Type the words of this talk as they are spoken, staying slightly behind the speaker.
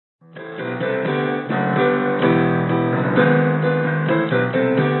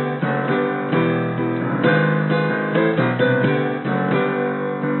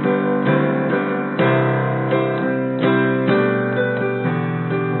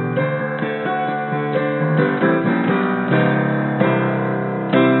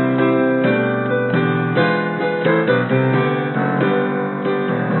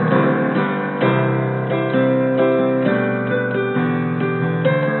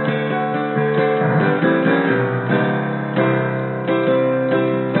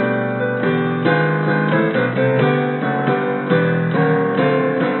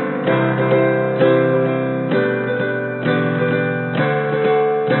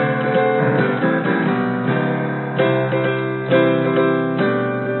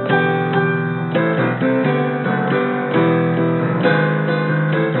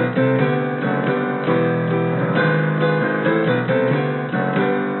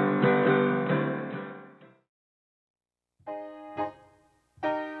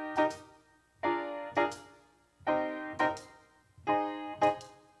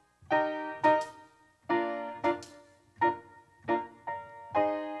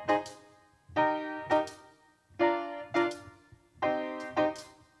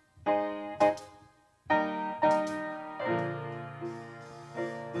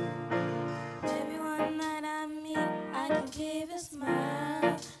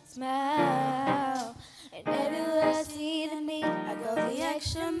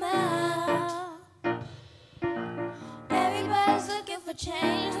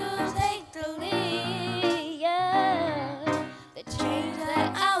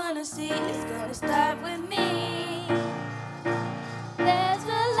see it's gonna start with me. There's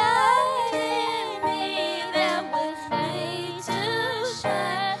a light in me that was made to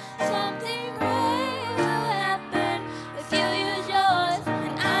shine. Something great will happen if you use yours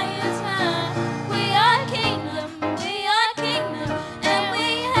and I use mine. We are kingdom, and we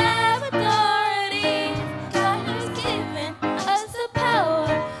have authority. God has given us the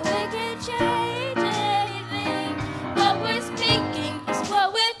power. We can change anything. What we're speaking is what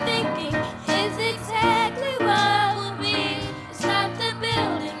we're thinking. Is exactly what will be. It's not the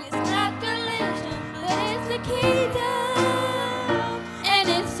building, it's not religion, but it's the kingdom. And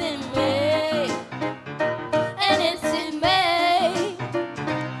it's in me. And it's in me.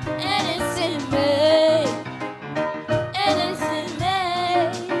 And it's in me. And it's in me.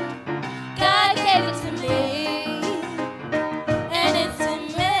 God gave it to me. And it's in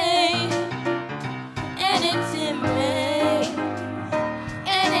me. And it's in me.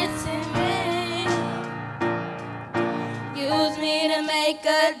 And it's in me. Use me to make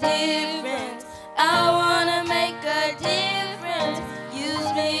a difference. I wanna make a difference.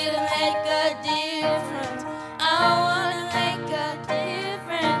 Use me to make a difference. I wanna make a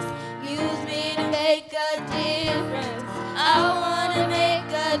difference. Use me to make a difference. I wanna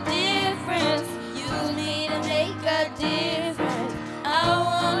make a difference. Use me to make a difference. I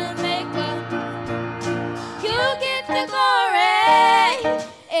wanna make a. You get the glory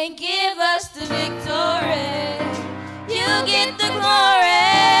and give us the victory. You get the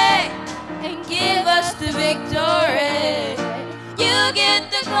glory and give us the victory. You get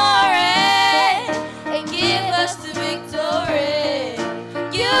the glory and give us the victory.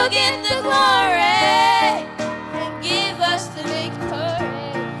 You get the glory and give us the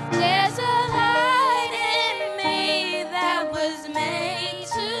victory. There's a light in me that was made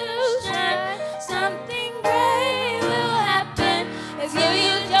to shine. Something great will happen if you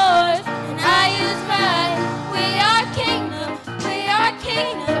use yours and I use mine. We are kingdom,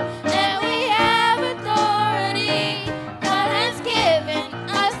 and we have authority. God has given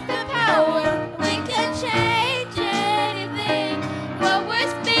us the power. We can change anything. What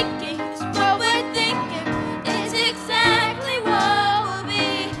we're speaking is what we're thinking. It's exactly what will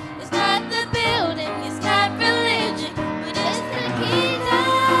be. It's not the building, it's not religion, but it's the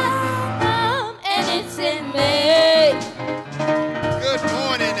kingdom, and it's in me. Good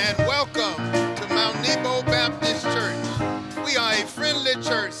morning and welcome to Mount Nebo Baptist Church. We are a friendly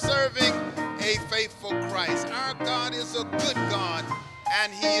church serving a faithful Christ. Our God is a good God,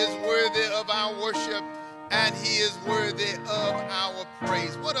 and He is worthy of our worship, and He is worthy of our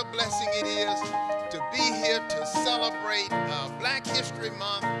praise. What a blessing it is to be here to celebrate Black History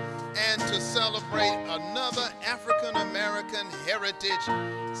Month and to celebrate another African American Heritage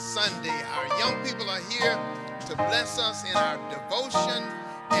Sunday. Our young people are here to bless us in our devotion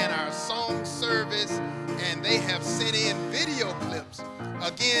and our song service, and they have sent in video clips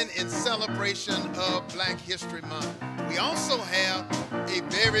again in celebration of Black History Month. We also have a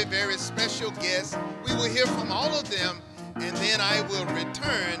very, very special guest. We will hear from all of them, and then I will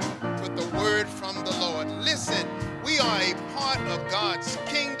return with the word from the Lord. Listen, we are a part of God's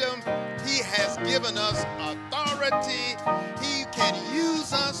kingdom. He has given us authority. He can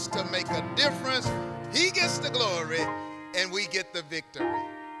use us to make a difference. He gets the glory, and we get the victory.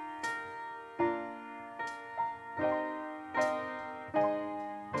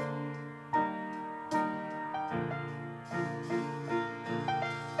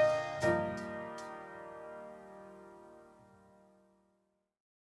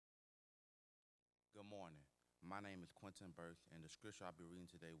 Good morning. My name is Quentin Burke, and the scripture I'll be reading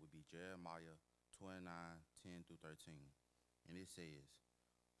today will be Jeremiah 29:10-13. And it says,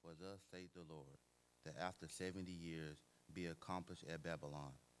 For thus saith the Lord, that after 70 years be accomplished at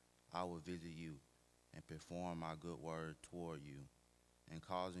Babylon, I will visit you and perform my good word toward you, and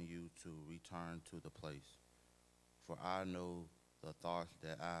causing you to return to the place. For I know the thoughts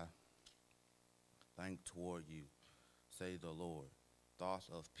that I think toward you, say the Lord, thoughts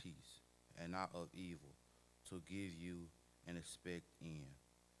of peace and not of evil, to give you an expected end.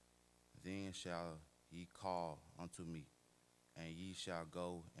 Then shall ye call unto me, and ye shall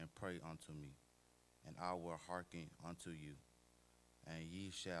go and pray unto me, and I will hearken unto you. And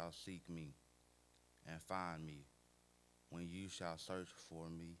ye shall seek me, and find me, when you shall search for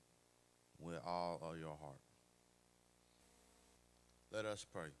me with all of your heart. Let us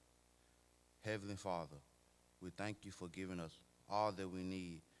pray. Heavenly Father, we thank you for giving us all that we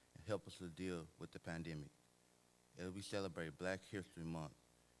need and help us to deal with the pandemic. As we celebrate Black History Month,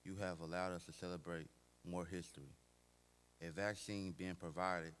 you have allowed us to celebrate more history. A vaccine being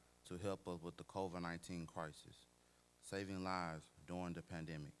provided to help us with the COVID-19 crisis, saving lives during the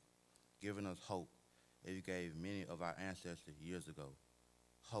pandemic. giving us hope as you gave many of our ancestors years ago.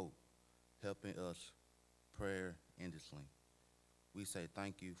 Hope, helping us prayer endlessly. We say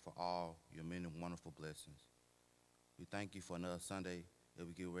thank you for all your many wonderful blessings. We thank you for another Sunday that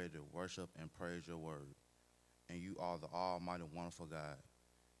we get ready to worship and praise your word. And you are the almighty, wonderful God.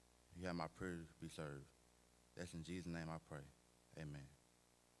 You have my prayer to be served. That's in Jesus' name I pray. Amen.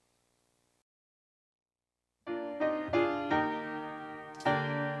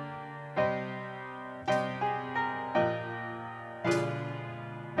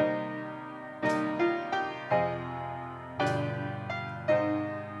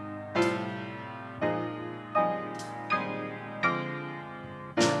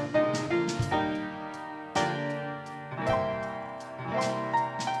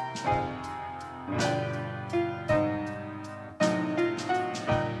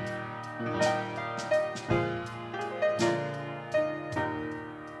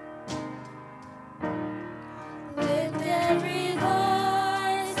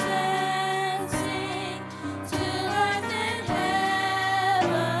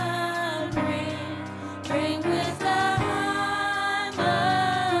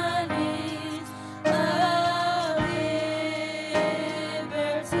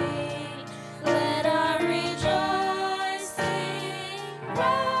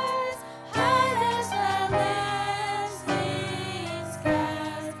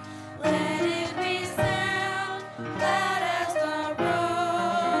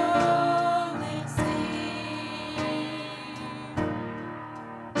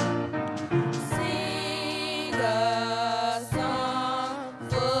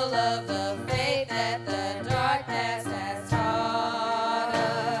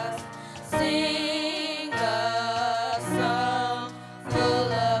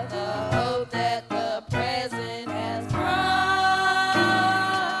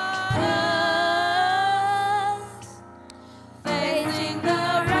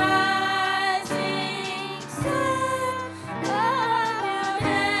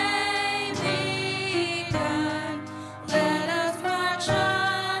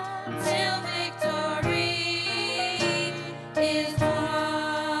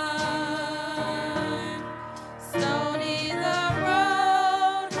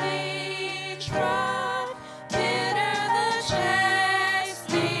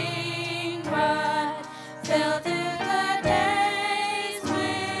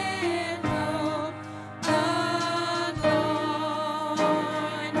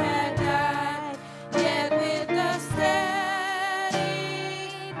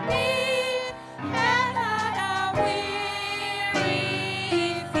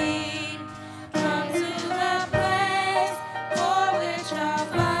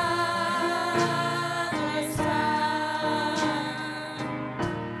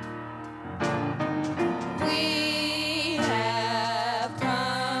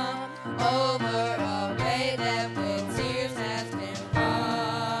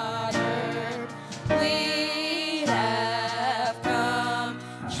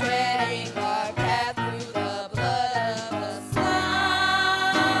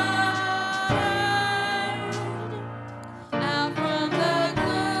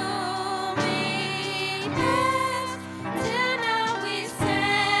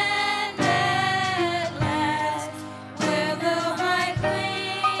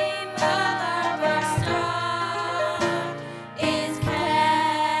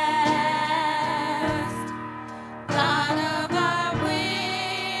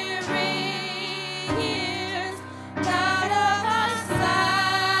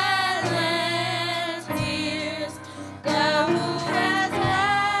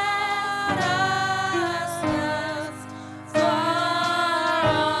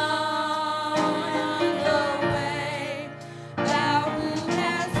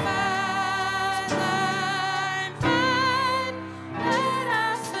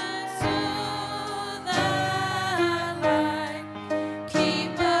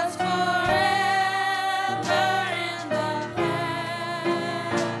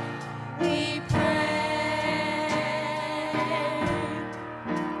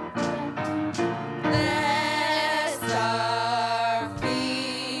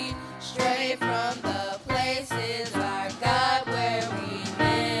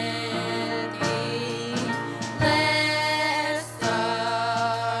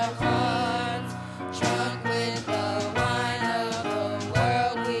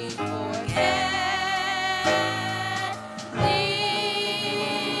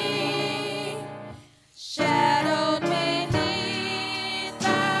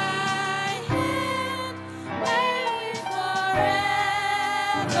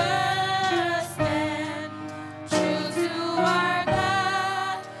 forever.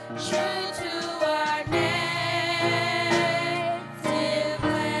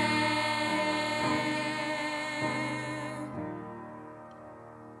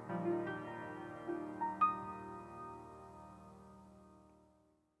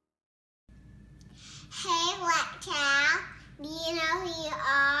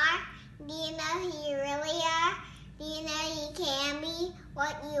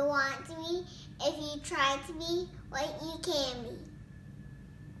 what you want to be if you try to be what you can be.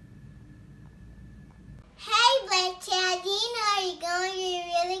 Hey, Black Child, do you know you're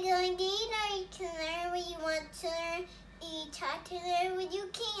really going to do? You know you can learn what you want to learn if you try to learn what you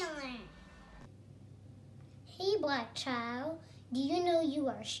can learn. Hey, Black Child, do you know you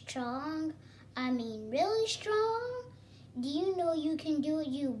are strong? I mean, really strong? Do you know you can do what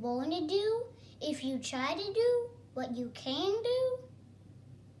you want to do if you try to do what you can do?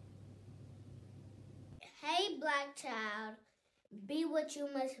 Hey, Black Child, be what you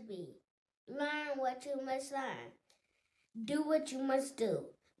must be. Learn what you must learn. Do what you must do.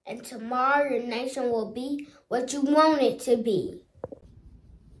 And tomorrow your nation will be what you want it to be.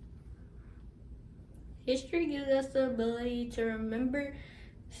 History gives us the ability to remember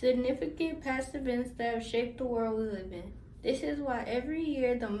significant past events that have shaped the world we live in. This is why every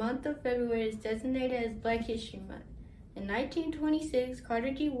year the month of February is designated as Black History Month. In 1926,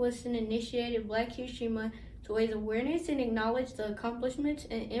 Carter G. Woodson initiated Black History Month to raise awareness and acknowledge the accomplishments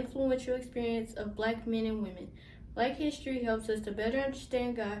and influential experience of Black men and women. Black history helps us to better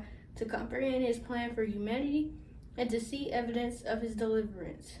understand God, to comprehend His plan for humanity, and to see evidence of His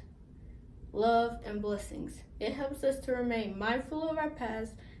deliverance, love, and blessings. It helps us to remain mindful of our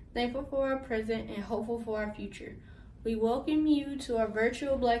past, thankful for our present, and hopeful for our future. We welcome you to our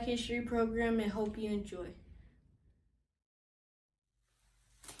virtual Black History program and hope you enjoy.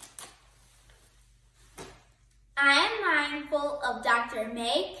 I am mindful of Dr.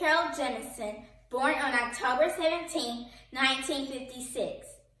 May Carroll Jemison, born on October 17, 1956.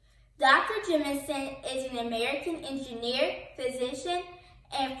 Dr. Jemison is an American engineer, physician,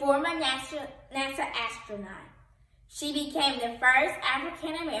 and former NASA astronaut. She became the first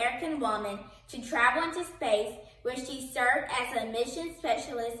African-American woman to travel into space, where she served as a mission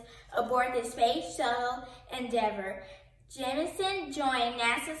specialist aboard the Space Shuttle Endeavour. Jemison joined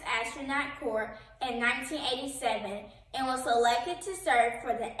NASA's astronaut corps in 1987 and was selected to serve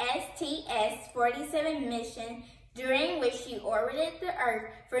for the STS-47 mission, during which she orbited the Earth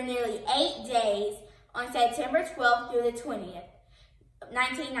for nearly 8 days on September 12th through the 20th,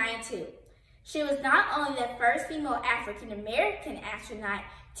 1992. She was not only the first female African-American astronaut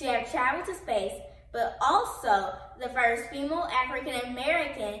to have traveled to space, but also the first female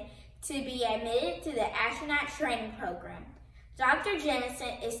African-American to be admitted to the astronaut training program. Dr.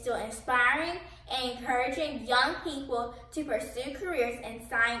 Jemison is still inspiring and encouraging young people to pursue careers in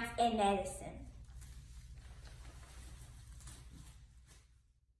science and medicine.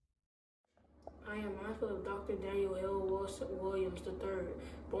 I am mindful of Dr. Daniel L. Williams III.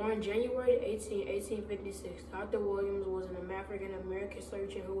 Born January 18, 1856, Dr. Williams was an African-American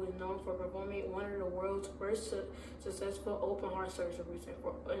surgeon who was known for performing one of the world's first successful open-heart surgeries and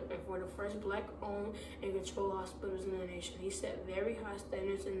for the first Black-owned and controlled hospitals in the nation. He set very high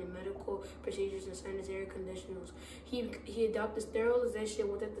standards in the medical procedures and sanitary conditions. He adopted sterilization,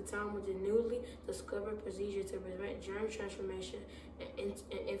 which at the time was a newly discovered procedure to prevent germ transformation and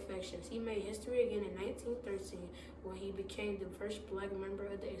infections. He made history again in 1913 when he became the first Black member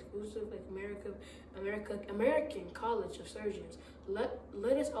of the exclusive American College of Surgeons.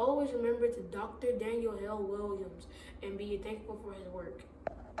 Let us always remember to Dr. Daniel L. Williams and be thankful for his work.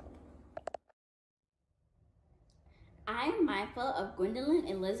 I am mindful of Gwendolyn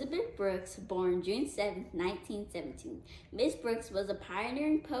Elizabeth Brooks, born June 7, 1917. Miss Brooks was a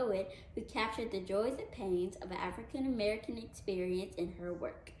pioneering poet who captured the joys and pains of African American experience in her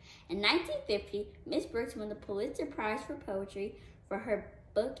work. In 1950, Miss Brooks won the Pulitzer Prize for Poetry for her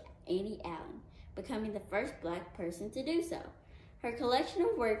book Annie Allen, becoming the first Black person to do so. Her collection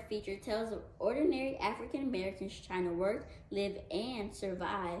of work featured tales of ordinary African Americans trying to work, live, and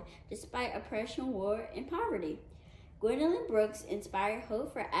survive despite oppression, war, and poverty. Gwendolyn Brooks inspired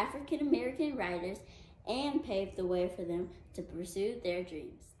hope for African American writers and paved the way for them to pursue their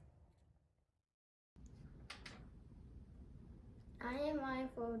dreams. I am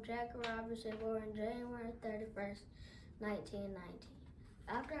mindful of Jackie Robinson, born January 31st, 1990.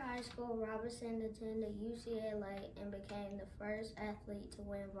 After high school, Robinson attended UCLA and became the first athlete to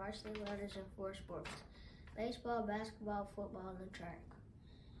win varsity letters in 4 sports: baseball, basketball, football, and track.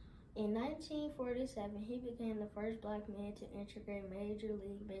 In 1947, he became the first Black man to integrate Major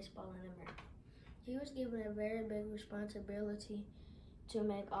League Baseball in America. He was given a very big responsibility to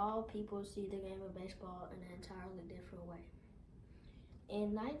make all people see the game of baseball in an entirely different way.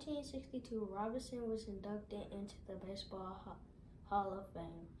 In 1962, Robinson was inducted into the Baseball Hall of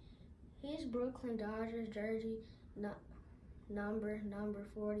Fame. His Brooklyn Dodgers jersey, number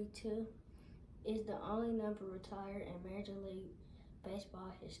 42, is the only number retired in Major League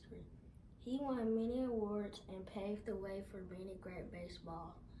Baseball history. He won many awards and paved the way for many great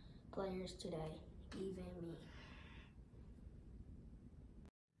baseball players today, even me.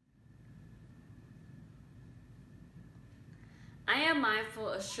 I am mindful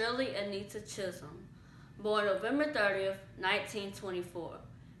of Shirley Anita Chisholm, born November 30th, 1924.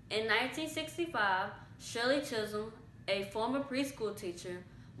 In 1965, Shirley Chisholm, a former preschool teacher,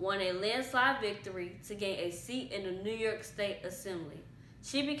 won a landslide victory to gain a seat in the New York State Assembly.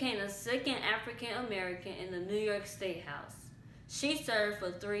 She became the second African American in the New York State House. She served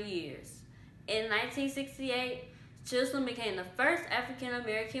for 3 years. In 1968, Chisholm became the first African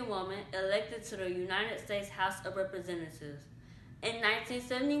American woman elected to the United States House of Representatives. In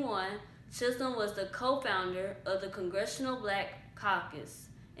 1971, Chisholm was the co-founder of the Congressional Black Caucus,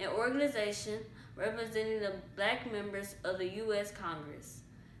 an organization representing the black members of the U.S. Congress.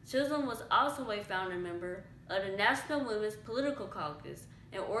 Chisholm was also a founding member of the National Women's Political Caucus,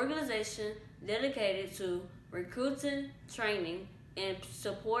 an organization dedicated to recruiting, training, and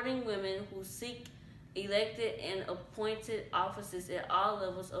supporting women who seek elected and appointed offices at all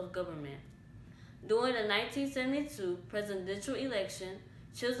levels of government. During the 1972 presidential election,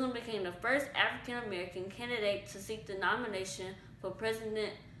 Chisholm became the first African American candidate to seek the nomination for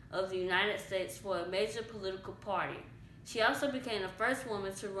President of the United States for a major political party. She also became the first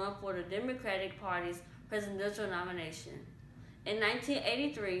woman to run for the Democratic Party's presidential nomination. In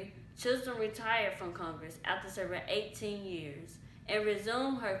 1983, Chisholm retired from Congress after serving 18 years and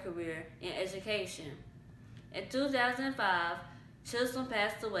resumed her career in education. In 2005, Chisholm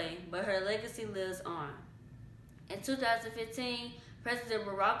passed away, but her legacy lives on. In 2015, President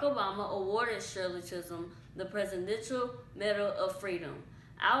Barack Obama awarded Shirley Chisholm the Presidential Medal of Freedom,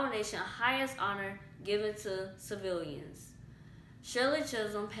 our nation's highest honor given to civilians. Shirley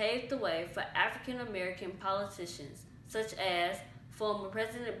Chisholm paved the way for African American politicians, such as former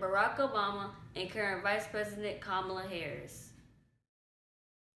President Barack Obama and current Vice President Kamala Harris.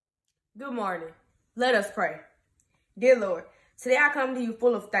 Good morning. Let us pray. Dear Lord, today I come to you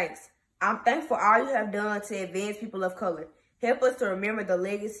full of thanks. I'm thankful for all you have done to advance people of color. Help us to remember the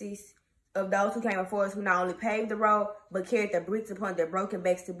legacies of those who came before us, who not only paved the road, but carried the bricks upon their broken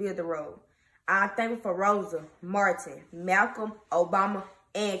backs to build the road. I'm thankful for Rosa, Martin, Malcolm, Obama,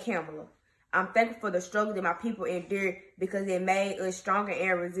 and Kamala. I'm thankful for the struggle that my people endured because it made us stronger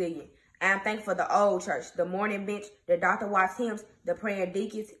and resilient. I'm thankful for the old church, the morning bench, the Dr. Watts hymns, the praying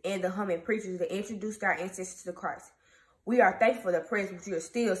deacons, and the humming preachers that introduced our ancestors to Christ. We are thankful for the prayers which you are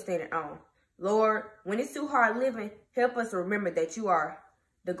still standing on. Lord, when it's too hard living, help us to remember that you are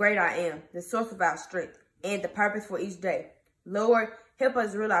the great I am, the source of our strength, and the purpose for each day. Lord, help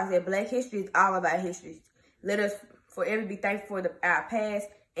us realize that Black history is all about history. Let us forever be thankful for our past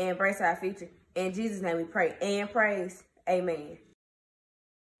and embrace our future. In Jesus' name we pray and praise. Amen.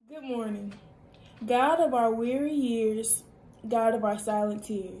 Good morning. God of our weary years, God of our silent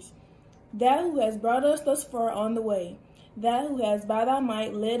tears, thou who has brought us thus far on the way, thou who has by thy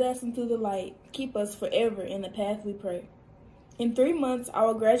might led us into the light, keep us forever in the path we pray. In 3 months, I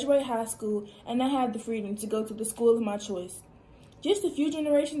will graduate high school and I have the freedom to go to the school of my choice. Just a few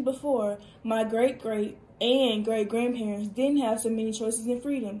generations before, my great-great and great-grandparents didn't have so many choices and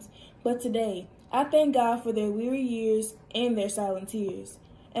freedoms, but today, I thank God for their weary years and their silent tears.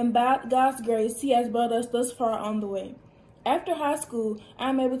 And by God's grace, He has brought us thus far on the way. After high school, I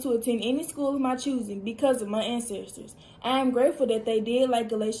am able to attend any school of my choosing because of my ancestors. I am grateful that they did like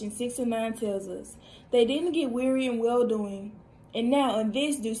Galatians 6:9 tells us. They didn't get weary in well-doing. And now, in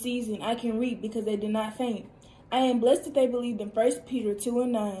this due season, I can reap because they did not faint. I am blessed that they believed in 1 Peter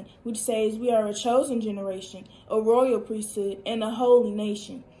 2:9, which says, we are a chosen generation, a royal priesthood, and a holy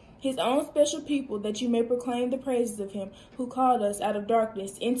nation, His own special people, that you may proclaim the praises of Him who called us out of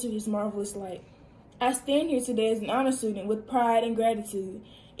darkness into His marvelous light. I stand here today as an honor student with pride and gratitude.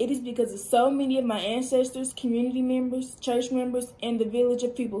 It is because of so many of my ancestors, community members, church members, and the village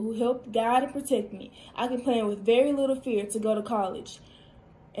of people who helped guide and protect me, I can plan with very little fear to go to college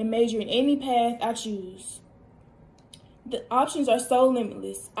and major in any path I choose. The options are so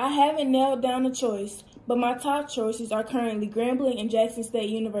limitless. I haven't nailed down a choice, but my top choices are currently Grambling and Jackson State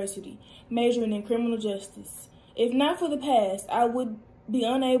University, majoring in criminal justice. If not for the past, I would be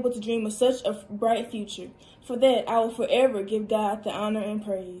unable to dream of such a bright future. For that, I will forever give God the honor and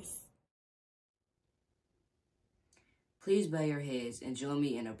praise. Please bow your heads and join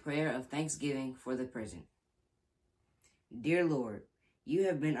me in a prayer of thanksgiving for the present. Dear Lord, you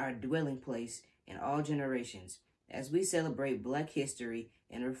have been our dwelling place in all generations. As we celebrate Black history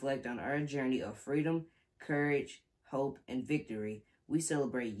and reflect on our journey of freedom, courage, hope, and victory, we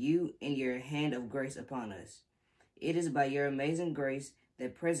celebrate you and your hand of grace upon us. It is by your amazing grace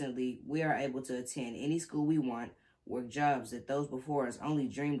that presently we are able to attend any school we want, work jobs that those before us only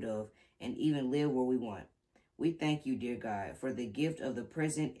dreamed of, and even live where we want. We thank you, dear God, for the gift of the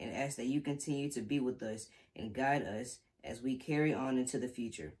present and ask that you continue to be with us and guide us as we carry on into the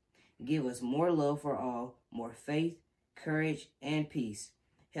future. Give us more love for all, more faith, courage, and peace.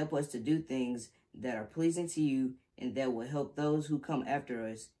 Help us to do things that are pleasing to you and that will help those who come after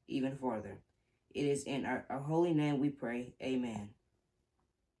us even farther. It is in our holy name we pray. Amen.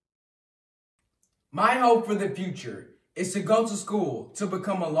 My hope for the future is to go to school to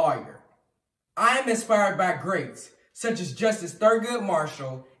become a lawyer. I am inspired by greats such as Justice Thurgood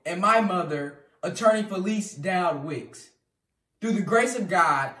Marshall and my mother, Attorney Felice Dowd Wicks. Through the grace of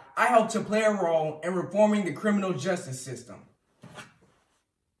God, I hope to play a role in reforming the criminal justice system.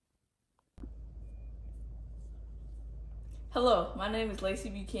 Hello, my name is Lacey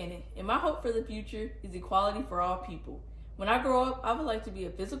Buchanan, and my hope for the future is equality for all people. When I grow up, I would like to be a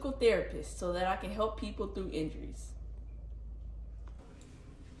physical therapist so that I can help people through injuries.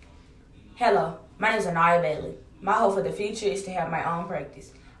 Hello, my name is Anaya Bailey. My hope for the future is to have my own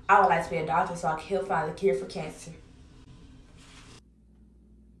practice. I would like to be a doctor so I can help find the cure for cancer.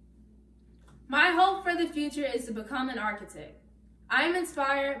 My hope for the future is to become an architect. I am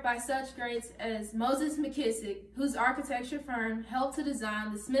inspired by such greats as Moses McKissick, whose architecture firm helped to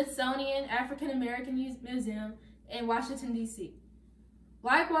design the Smithsonian African American Museum in Washington, D.C.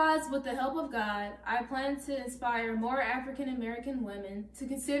 Likewise, with the help of God, I plan to inspire more African American women to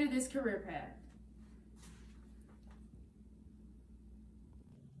consider this career path.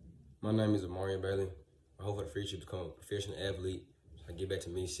 My name is Amarian Bailey. I hope for the future to become a professional athlete so I can get back to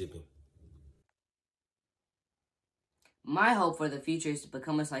Mississippi. My hope for the future is to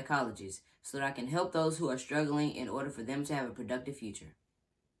become a psychologist so that I can help those who are struggling in order for them to have a productive future.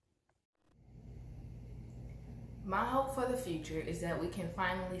 My hope for the future is that we can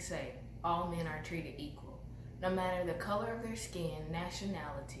finally say all men are treated equal, no matter the color of their skin,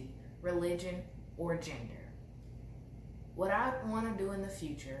 nationality, religion, or gender. What I want to do in the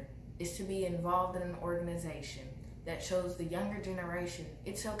future is to be involved in an organization that shows the younger generation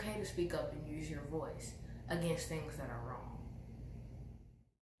it's okay to speak up and use your voice against things that are wrong.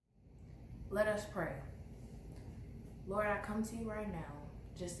 Let us pray. Lord, I come to you right now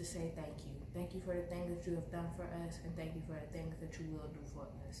just to say thank you. Thank you for the things that you have done for us, and thank you for the things that you will do for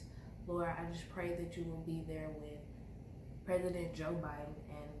us. Lord, I just pray that you will be there with President Joe Biden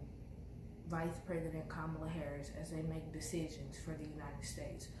and Vice President Kamala Harris as they make decisions for the United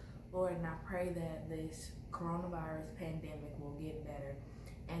States. Lord, and I pray that this coronavirus pandemic will get better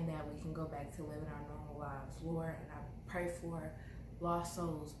and that we can go back to living our normal lives. Lord, and I pray for lost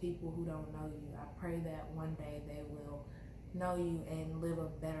souls, people who don't know you. I pray that one day they will know you and live a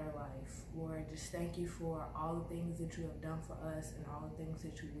better life. Lord, just thank you for all the things that you have done for us and all the things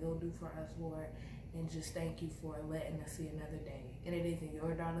that you will do for us, Lord. And just thank you for letting us see another day. And it is in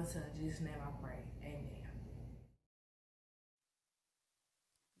your daughter's son, Jesus' name I pray. Amen.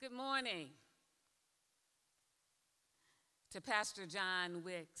 Good morning to Pastor John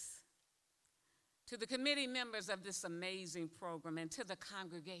Wicks, to the committee members of this amazing program, and to the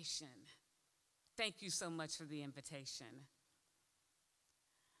congregation. Thank you so much for the invitation.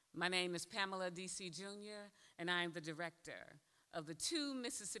 My name is Pamela D.C. Jr., and I am the director of the 2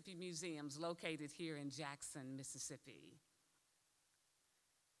 Mississippi museums located here in Jackson, Mississippi.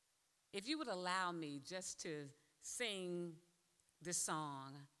 If you would allow me just to sing this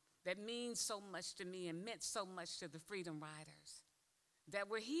song that means so much to me and meant so much to the Freedom Riders that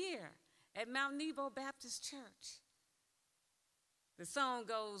were here at Mount Nebo Baptist Church. The song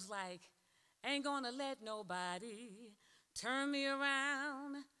goes like, ain't gonna let nobody turn me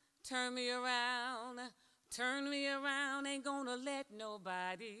around, turn me around, turn me around, ain't gonna let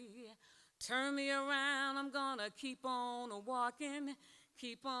nobody turn me around. I'm gonna keep on walking,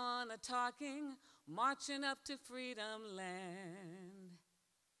 keep on talking, marching up to Freedom Land.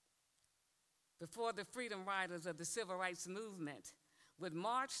 Before the Freedom Riders of the Civil Rights Movement would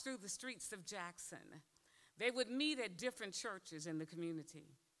march through the streets of Jackson, they would meet at different churches in the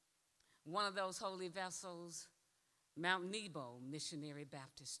community. One of those holy vessels, Mount Nebo Missionary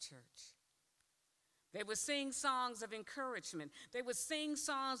Baptist Church. They would sing songs of encouragement. They would sing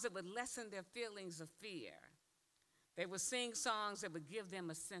songs that would lessen their feelings of fear. They would sing songs that would give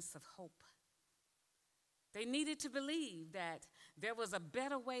them a sense of hope. They needed to believe that there was a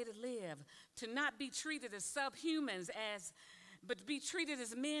better way to live, to not be treated as subhumans, but to be treated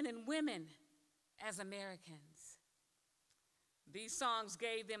as men and women, as Americans. These songs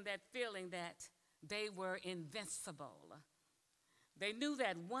gave them that feeling that they were invincible. They knew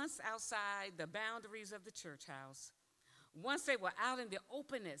that once outside the boundaries of the church house, Once they were out in the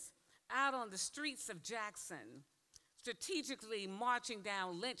openness, out on the streets of Jackson, strategically marching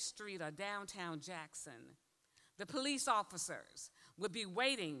down Lynch Street or downtown Jackson, the police officers would be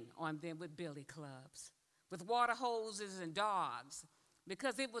waiting on them with billy clubs, with water hoses and dogs,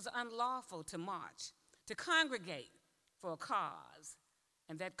 because it was unlawful to march, to congregate for a cause,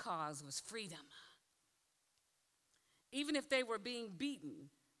 and that cause was freedom. Even if they were being beaten,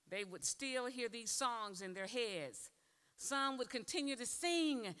 they would still hear these songs in their heads. Some would continue to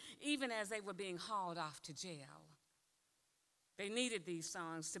sing even as they were being hauled off to jail. They needed these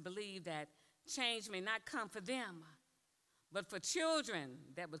songs to believe that change may not come for them, but for children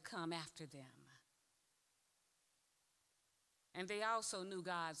that would come after them. And they also knew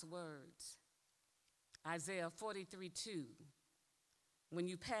God's words. Isaiah 43:2, when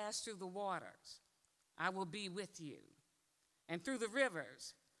you pass through the waters, I will be with you. And through the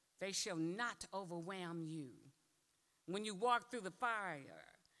rivers, they shall not overwhelm you. When you walk through the fire,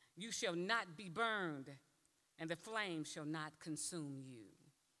 you shall not be burned, and the flame shall not consume you.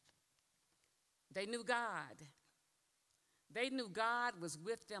 They knew God. They knew God was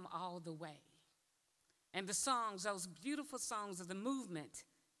with them all the way. And the songs, those beautiful songs of the movement,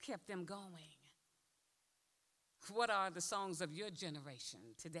 kept them going. What are the songs of your generation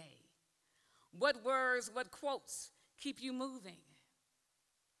today? What words, what quotes keep you moving?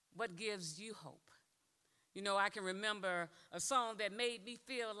 What gives you hope? You know, I can remember a song that made me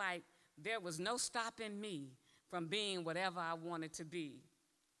feel like there was no stopping me from being whatever I wanted to be.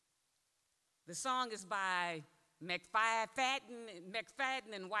 The song is by McFadden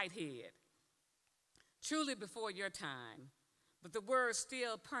and Whitehead. Truly before your time, but the words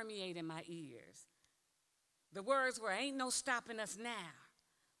still permeate in my ears. The words were, ain't no stopping us now.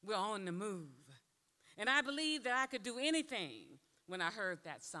 We're on the move. And I believed that I could do anything when I heard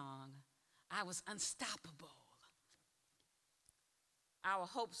that song. I was unstoppable. Our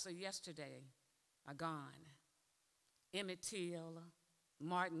hopes of yesterday are gone. Emmett Till,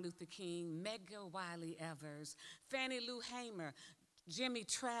 Martin Luther King, Medgar Wiley Evers, Fannie Lou Hamer, Jimmy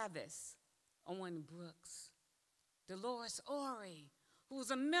Travis, Owen Brooks, Dolores Ori, who was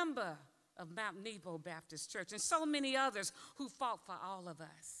a member of Mount Nebo Baptist Church, and so many others who fought for all of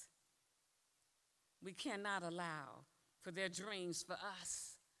us. We cannot allow for their dreams for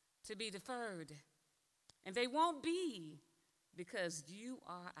us to be deferred. And they won't be, because you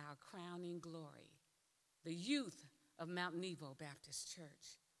are our crowning glory, the youth of Mount Nebo Baptist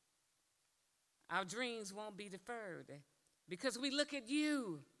Church. Our dreams won't be deferred because we look at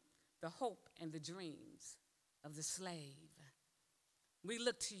you, the hope and the dreams of the slave. We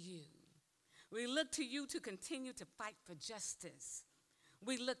look to you. We look to you to continue to fight for justice.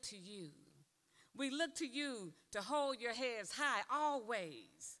 We look to you. We look to you to hold your heads high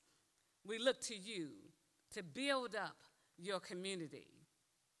always. We look to you to build up your community.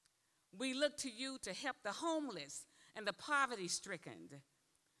 We look to you to help the homeless and the poverty-stricken.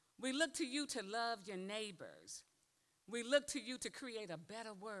 We look to you to love your neighbors. We look to you to create a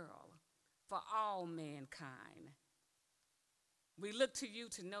better world for all mankind. We look to you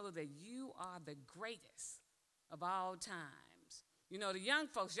to know that you are the greatest of all times. You know, the young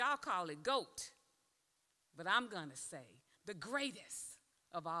folks, y'all call it GOAT, but I'm gonna say the greatest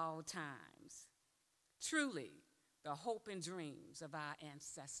of all times. Truly, the hope and dreams of our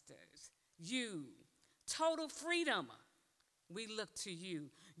ancestors. You, total freedom. We look to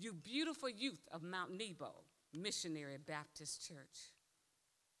you, you beautiful youth of Mount Nebo Missionary Baptist Church.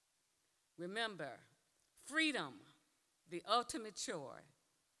 Remember, freedom, the ultimate joy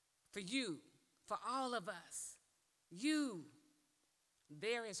for you, for all of us. You,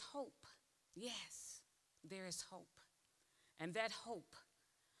 there is hope. Yes, there is hope. And that hope,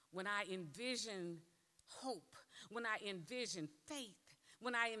 when I envision hope, when I envision faith,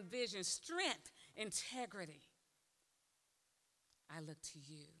 when I envision strength, integrity, I look to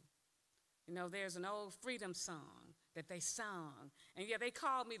you. You know, there's an old freedom song that they sung, and yeah, they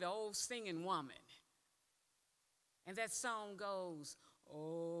called me the old singing woman. And that song goes,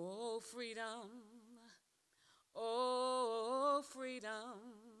 oh, freedom, oh, freedom,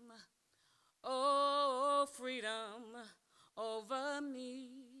 oh, freedom over me,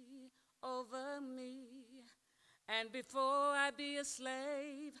 over me. And before I be a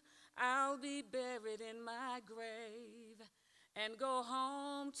slave, I'll be buried in my grave and go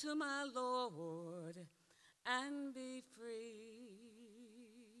home to my Lord and be free.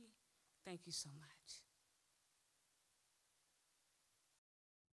 Thank you so much.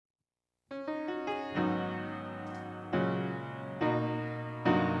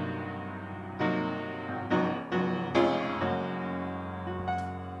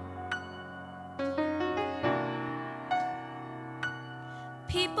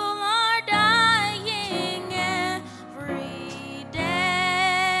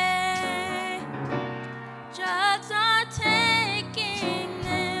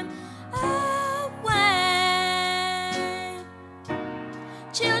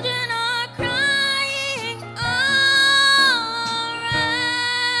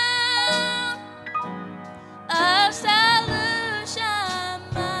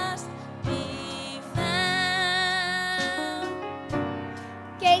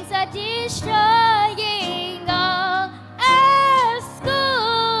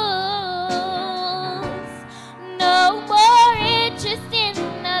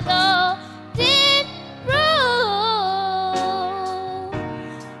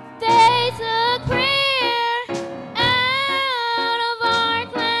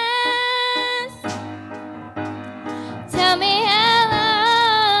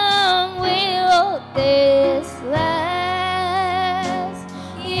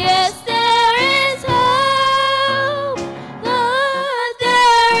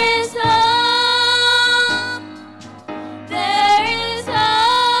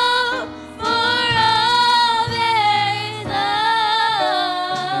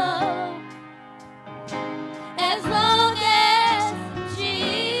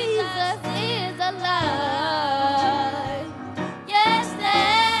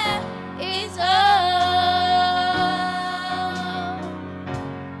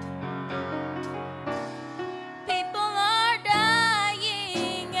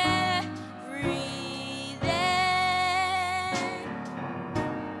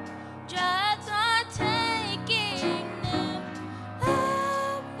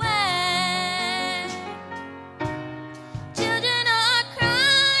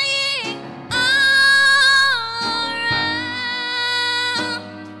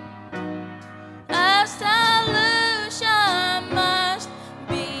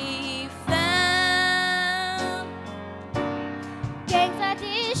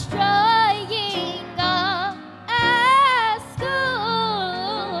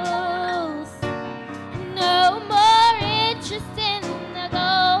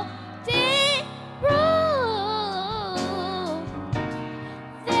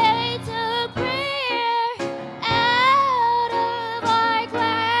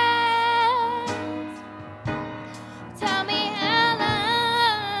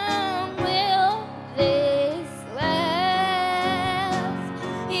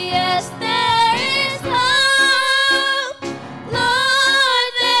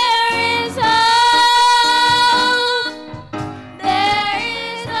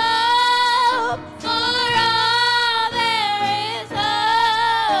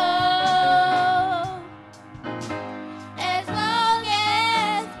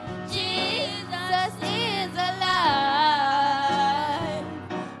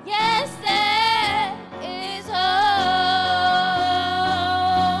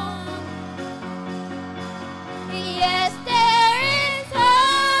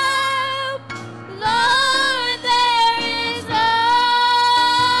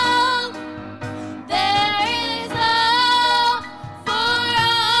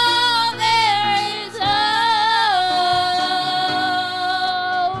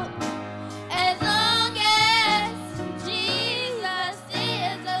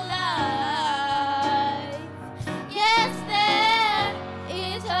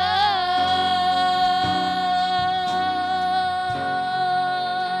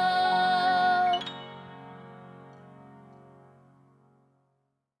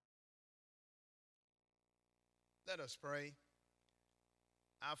 us pray.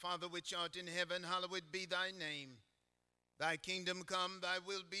 Our Father which art in heaven, hallowed be thy name. Thy kingdom come, thy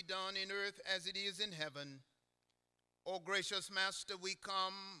will be done in earth as it is in heaven. O gracious Master, we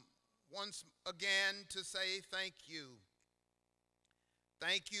come once again to say thank you.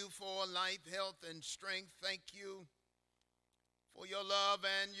 Thank you for life, health, and strength. Thank you for your love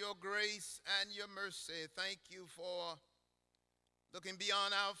and your grace and your mercy. Thank you for looking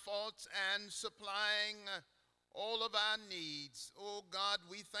beyond our faults and supplying all of our needs. Oh God,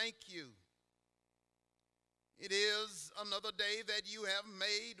 we thank you. It is another day that you have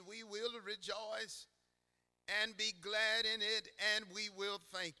made. We will rejoice and be glad in it, and we will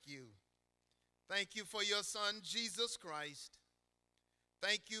thank you. Thank you for your Son, Jesus Christ.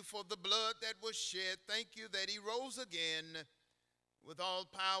 Thank you for the blood that was shed. Thank you that he rose again with all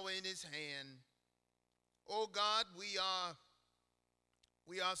power in his hand. Oh God, we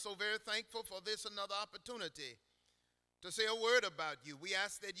are so very thankful for this another opportunity to say a word about you. We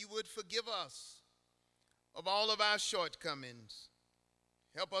ask that you would forgive us of all of our shortcomings.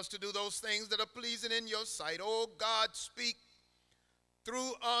 Help us to do those things that are pleasing in your sight. Oh God, speak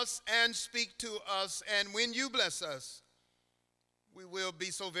through us and speak to us. And when you bless us, we will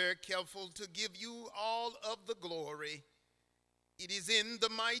be so very careful to give you all of the glory. It is in the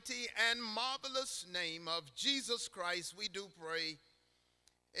mighty and marvelous name of Jesus Christ we do pray.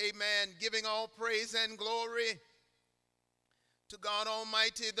 Amen. Giving all praise and glory to God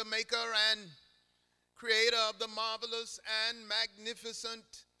Almighty, the maker and creator of the marvelous and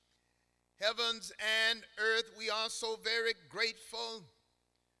magnificent heavens and earth. We are so very grateful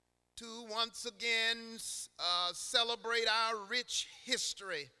to once again celebrate our rich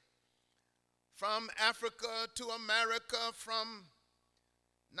history from Africa to America, from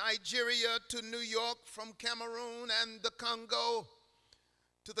Nigeria to New York, from Cameroon and the Congo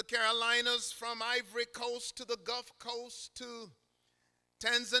to the Carolinas, from Ivory Coast to the Gulf Coast to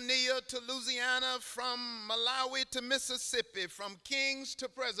Tanzania to Louisiana, from Malawi to Mississippi, from kings to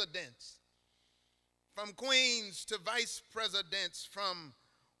presidents, from queens to vice presidents, from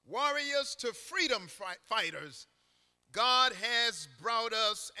warriors to freedom fighters. God has brought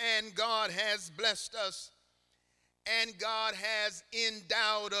us, and God has blessed us, and God has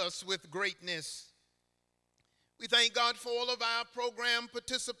endowed us with greatness. We thank God for all of our program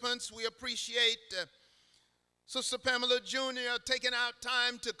participants. We appreciate Sister Pamela Jr. taking out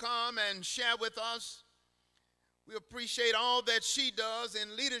time to come and share with us. We appreciate all that she does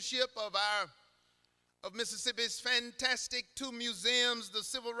in leadership of Mississippi's fantastic two museums, the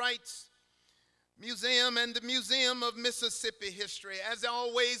Civil Rights Museum and the Museum of Mississippi History. As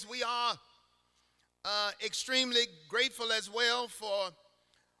always, we are extremely grateful as well for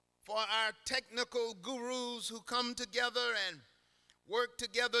our technical gurus who come together and work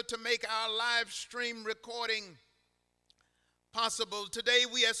together to make our live stream recording possible. Today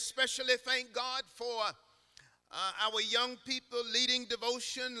we especially thank God for our young people leading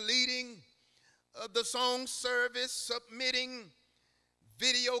devotion, leading the song service, submitting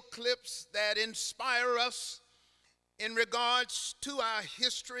video clips that inspire us in regards to our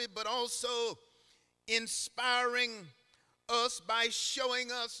history, but also inspiring us by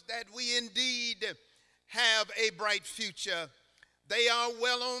showing us that we indeed have a bright future. They are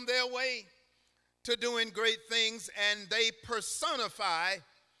well on their way to doing great things, and they personify,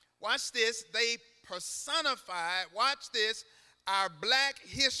 watch this, they personify, watch this, our Black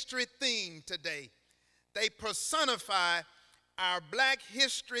History theme today. They personify our Black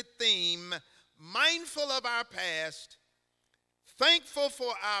History theme, mindful of our past, thankful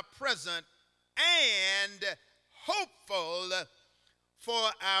for our present, and hopeful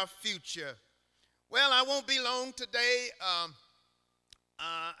for our future. Well, I won't be long today.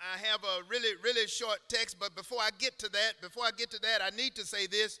 I have a really short text, but before I get to that, I need to say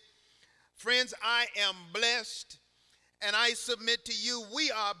this. Friends, I am blessed, and I submit to you,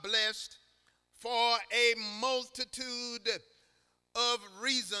 we are blessed for a multitude of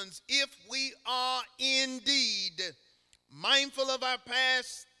reasons. If we are indeed mindful of our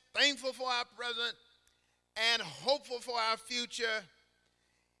past, thankful for our present, and hopeful for our future,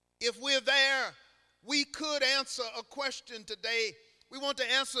 if we're there, we could answer a question today. We want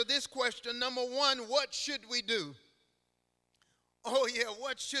to answer this question. Number one, what should we do? Oh yeah,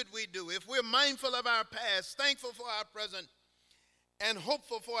 what should we do? If we're mindful of our past, thankful for our present, and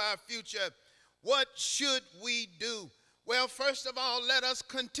hopeful for our future, what should we do? Well, first of all, let us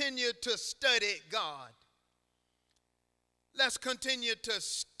continue to study God. Let's continue to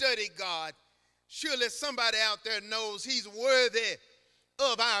study God. Surely somebody out there knows he's worthy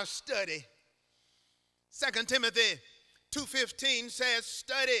of our study. 2 Timothy 2:15 says,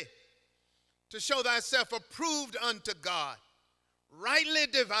 study to show thyself approved unto God, rightly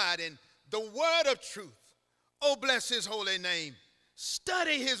dividing the word of truth. Oh, bless his holy name.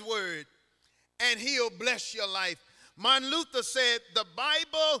 Study his word, and he'll bless your life. Martin Luther said, the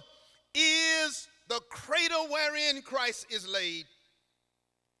Bible is the cradle wherein Christ is laid.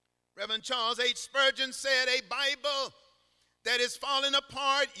 Reverend Charles H. Spurgeon said, a Bible that is falling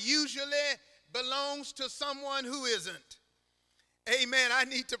apart usually belongs to someone who isn't. Amen. I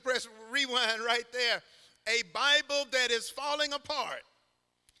need to press rewind right there. A Bible that is falling apart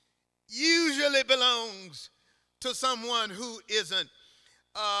usually belongs to someone who isn't.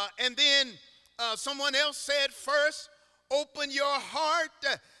 And then someone else said, first open your heart,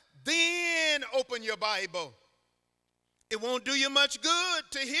 then open your Bible. It won't do you much good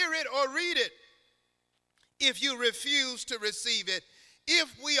to hear it or read it if you refuse to receive it.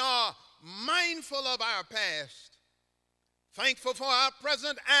 If we are mindful of our past, thankful for our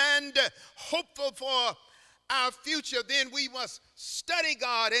present, and hopeful for our future, then we must study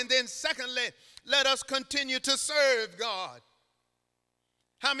God. And then secondly, let us continue to serve God.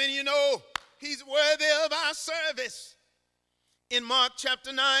 How many of you know he's worthy of our service? In Mark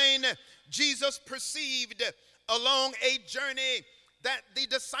chapter 9, Jesus perceived along a journey that the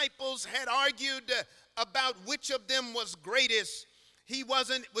disciples had argued about which of them was greatest. He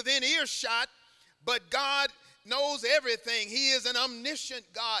wasn't within earshot, but God knows everything. He is an omniscient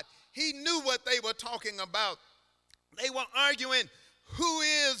God. He knew what they were talking about. They were arguing,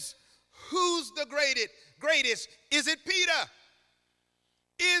 who's the greatest? Is it Peter?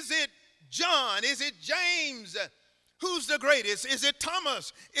 Is it John? Is it James? Who's the greatest? Is it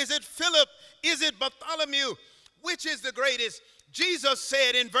Thomas? Is it Philip? Is it Bartholomew? Which is the greatest? Jesus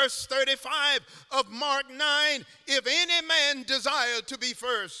said in verse 35 of Mark 9, if any man desire to be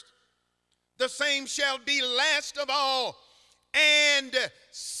first, the same shall be last of all and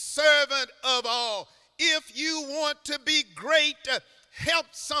servant of all. If you want to be great, help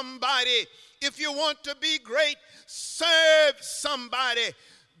somebody. If you want to be great, serve somebody.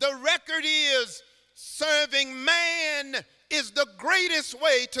 The record is serving man is the greatest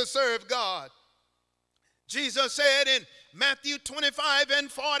way to serve God. Jesus said in Matthew 25 and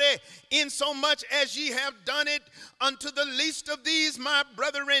 40, insomuch as ye have done it unto the least of these my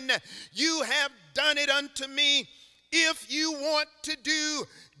brethren, you have done it unto me. If you want to do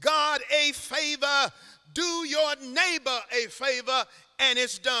God a favor, do your neighbor a favor, and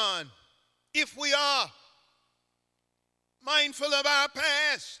it's done. If we are mindful of our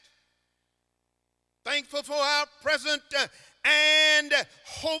past, thankful for our present, and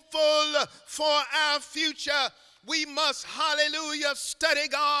hopeful for our future, we must, hallelujah, study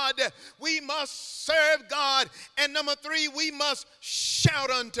God. We must serve God. And number three, we must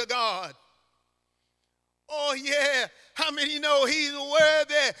shout unto God. Oh, yeah. How many know he's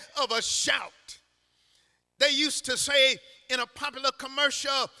worthy of a shout? They used to say in a popular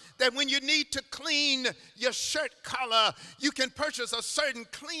commercial that when you need to clean your shirt collar, you can purchase a certain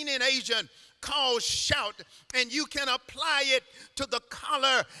cleaning agent called Shout, and you can apply it to the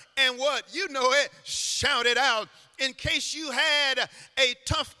collar and what? You know it, shout it out. In case you had a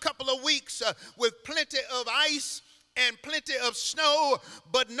tough couple of weeks with plenty of ice and plenty of snow,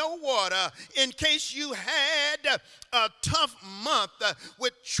 but no water. In case you had a tough month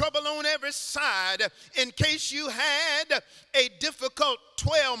with trouble on every side. In case you had a difficult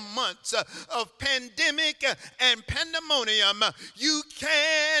 12 months of pandemic and pandemonium, you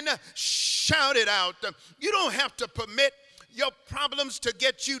can shout it out. You don't have to permit your problems to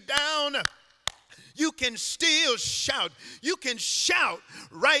get you down. You can still shout. You can shout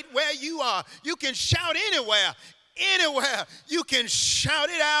right where you are. You can shout anywhere. Anywhere you can shout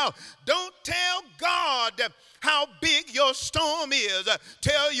it out. Don't tell God how big your storm is.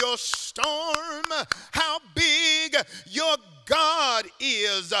 Tell your storm how big your God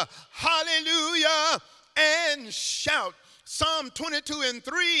is. Hallelujah, and shout. Psalm 22 and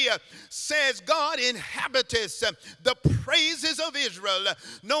 3 says, God inhabiteth the praises of Israel.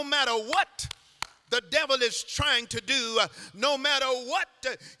 No matter what the devil is trying to do, no matter what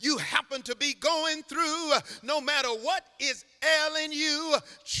you happen to be going through, no matter what is ailing you,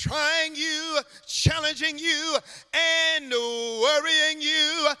 trying you, challenging you, and worrying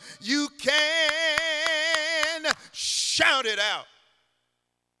you, you can shout it out.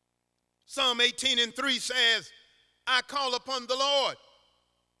 Psalm 18 and 3 says, I call upon the Lord,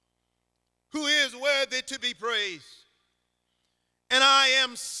 who is worthy to be praised, and I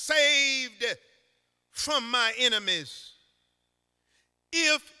am saved from my enemies.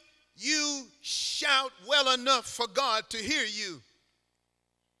 If you shout well enough for God to hear you,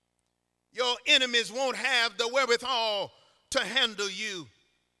 your enemies won't have the wherewithal to handle you.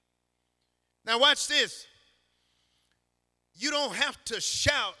 Now watch this. You don't have to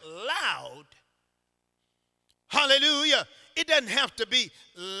shout loud. Hallelujah. It doesn't have to be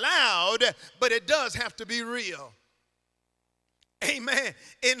loud, but it does have to be real. Amen.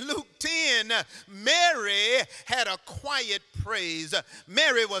 In Luke 10, Mary had a quiet praise.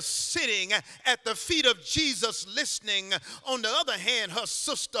 Mary was sitting at the feet of Jesus listening. On the other hand, her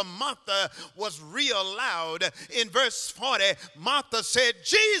sister Martha was real loud. In verse 40, Martha said,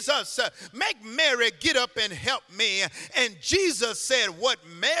 Jesus, make Mary get up and help me. And Jesus said, what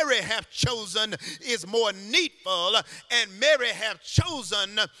Mary hath chosen is more needful, and Mary hath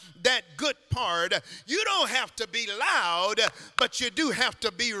chosen that good part. You don't have to be loud, but you do have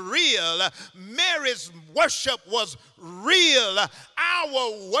to be real. Mary's worship was real.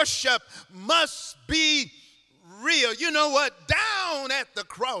 Our worship must be real. You know what? Down at the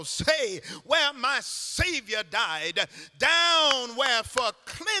cross, hey, where my Savior died, down where for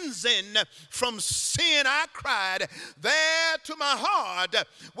cleansing from sin I cried, there to my heart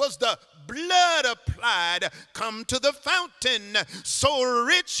was the blood applied. Come to the fountain, so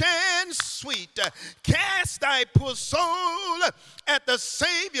rich and sweet. Cast thy poor soul at the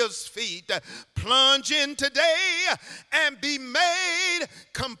Savior's feet. Plunge in today and be made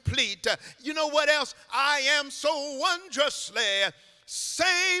complete. You know what else? I am so wondrously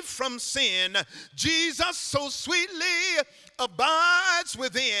saved from sin. Jesus so sweetly abides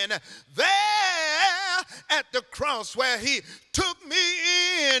within. There at the cross where he took me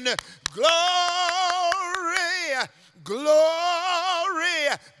in. Glory, glory,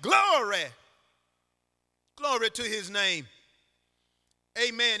 glory. Glory to his name.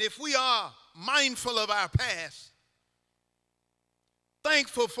 Amen. If we are mindful of our past,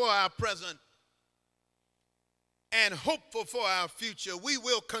 thankful for our present, and hopeful for our future, we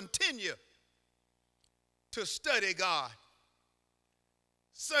will continue to study God,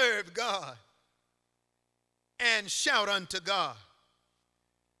 serve God, and shout unto God.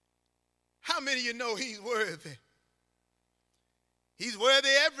 How many of you know he's worthy? He's worthy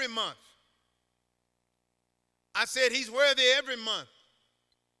every month. I said he's worthy every month.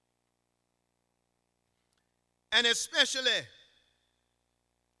 And especially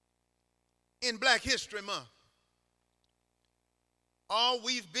in Black History Month. All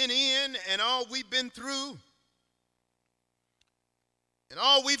we've been in and all we've been through and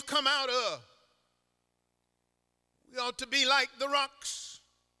all we've come out of, we ought to be like the rocks.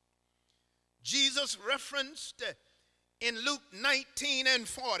 Jesus referenced in Luke 19 and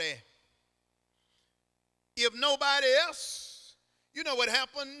 40. If nobody else, you know what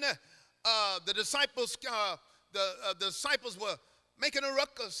happened? The disciples were making a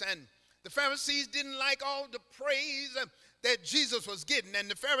ruckus, and the Pharisees didn't like all the praise that Jesus was getting. And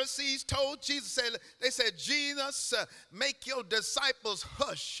the Pharisees told Jesus, they said, Jesus, make your disciples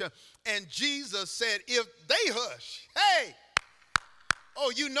hush. And Jesus said, if they hush, hey,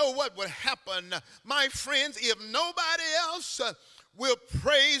 oh, you know what would happen, my friends, if nobody else will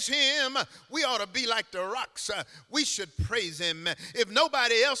praise him, we ought to be like the rocks. We should praise him. If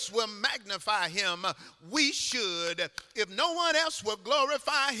nobody else will magnify him, we should. If no one else will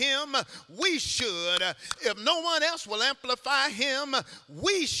glorify him, we should. If no one else will amplify him,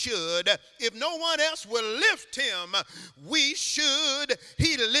 we should. If no one else will lift him, we should.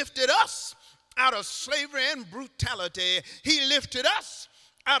 He lifted us out of slavery and brutality. He lifted us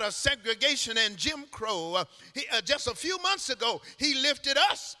out of segregation and Jim Crow. Just a few months ago, he lifted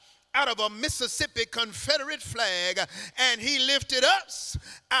us out of a Mississippi Confederate flag, and he lifted us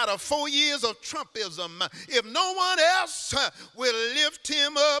out of 4 years of Trumpism. If no one else will lift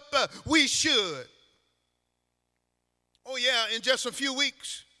him up, we should. Oh yeah, in just a few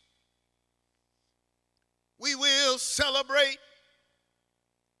weeks, we will celebrate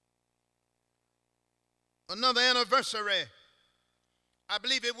another anniversary. I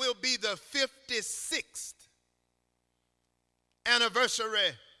believe it will be the 56th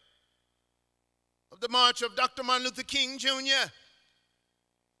anniversary of the march of Dr. Martin Luther King Jr.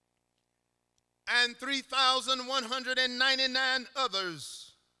 and 3,199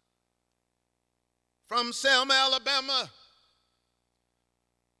 others from Selma, Alabama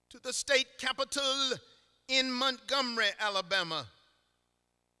to the state capitol in Montgomery, Alabama.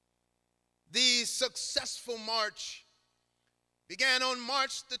 The successful march began on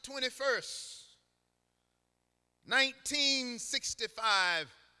March the 21st,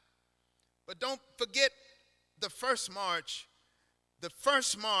 1965. But don't forget the first march. The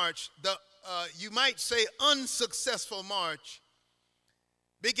first march, you might say unsuccessful march,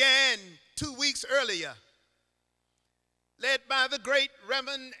 began 2 weeks earlier, led by the great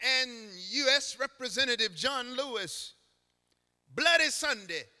Reverend and U.S. Representative John Lewis. Bloody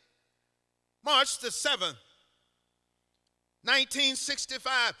Sunday, March the 7th,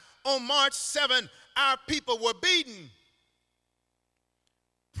 1965. On March 7th, our people were beaten,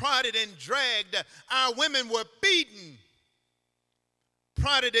 prodded and dragged. Our women were beaten,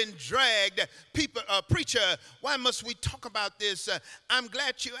 prodded and dragged. People, preacher, why must we talk about this? I'm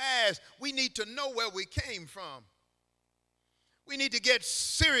glad you asked. We need to know where we came from. We need to get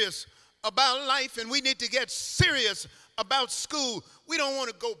serious about life, and we need to get serious about school. We don't want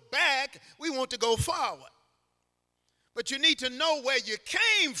to go back. We want to go forward. But you need to know where you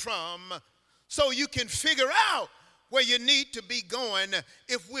came from so you can figure out where you need to be going.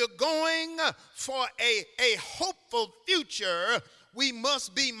 If we're going for a hopeful future, we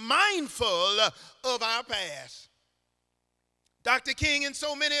must be mindful of our past. Dr. King and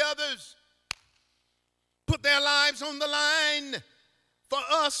so many others put their lives on the line for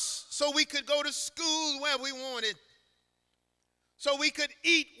us so we could go to school where we wanted, so we could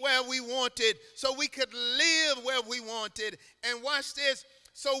eat where we wanted, so we could live where we wanted, and watch this,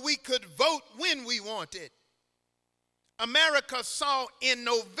 so we could vote when we wanted. America saw in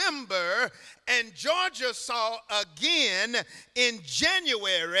November, and Georgia saw again in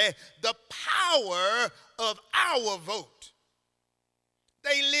January, the power of our vote.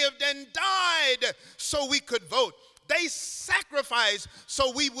 They lived and died so we could vote. They sacrificed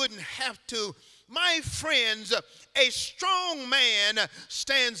so we wouldn't have to. My friends, a strong man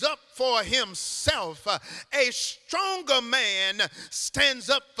stands up for himself. A stronger man stands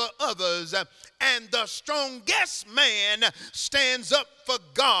up for others. And the strongest man stands up for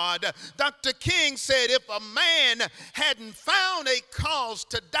God. Dr. King said if a man hadn't found a cause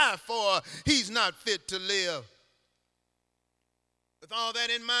to die for, he's not fit to live. With all that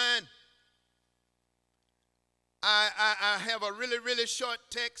in mind, I have a really, really short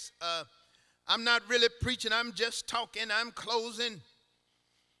text. I'm not really preaching. I'm just talking. I'm closing.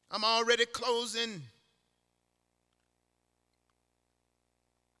 I'm already closing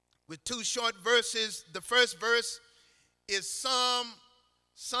with two short verses. The first verse is Psalm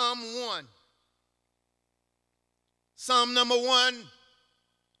 1. Psalm number 1,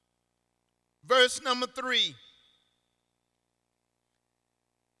 verse number 3.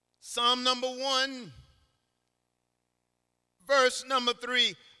 Psalm number 1, verse number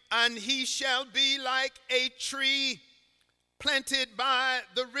 3. And he shall be like a tree planted by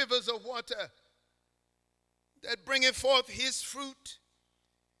the rivers of water, that bringeth forth his fruit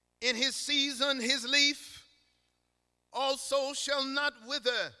in his season. His leaf also shall not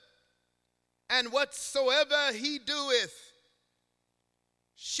wither, and whatsoever he doeth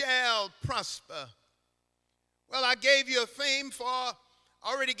shall prosper. Well, I gave you a theme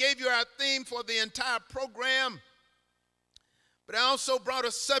already gave you our theme for the entire program. But I also brought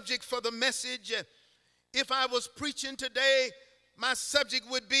a subject for the message. If I was preaching today, my subject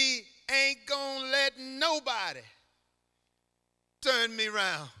would be, ain't gonna let nobody turn me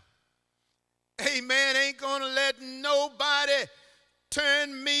around. Amen. Ain't gonna let nobody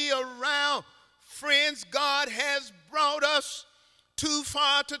turn me around. Friends, God has brought us too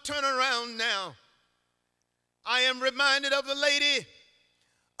far to turn around now. I am reminded of a lady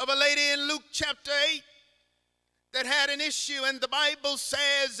in Luke chapter 8 that had an issue, and the Bible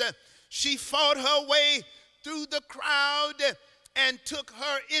says she fought her way through the crowd and took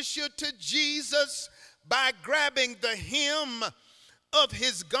her issue to Jesus by grabbing the hem of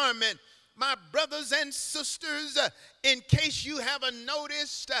his garment. My brothers and sisters, in case you haven't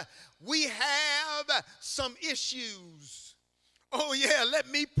noticed, we have some issues. Oh yeah, let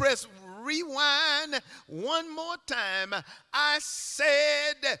me press rewind one more time. I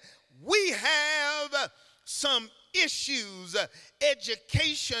said we have some issues.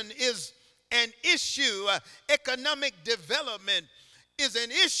 Education is an issue. Economic development is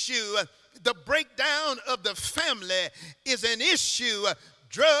an issue. The breakdown of the family is an issue.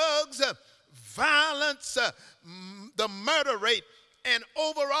 Drugs, violence, the murder rate, and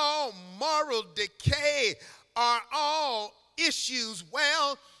overall moral decay are all issues.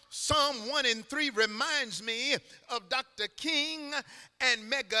 Well, Psalm 1 and 3 reminds me of Dr. King and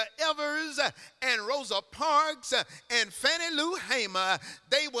Medgar Evers and Rosa Parks and Fannie Lou Hamer.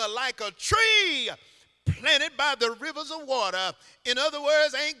 They were like a tree planted by the rivers of water. In other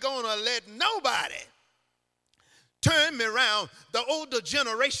words, ain't gonna let nobody turn me around. The older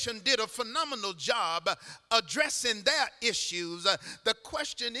generation did a phenomenal job addressing their issues. The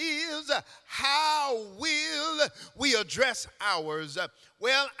question is, how will we address ours?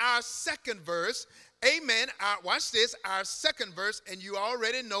 Well, our second verse, amen, watch this, our second verse, and you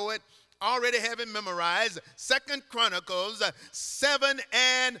already know it, already have it memorized, 2 Chronicles 7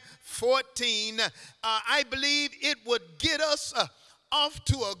 and 14. I believe it would get us off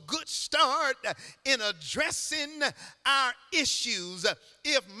to a good start in addressing our issues.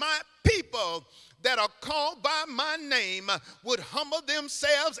 If my people that are called by my name would humble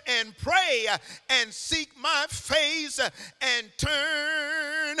themselves and pray and seek my face and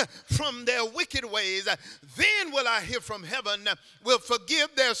turn from their wicked ways, then will I hear from heaven, will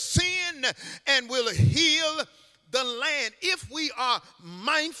forgive their sin, and will heal the land. If we are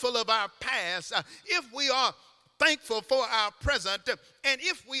mindful of our past, if we are thankful for our present, and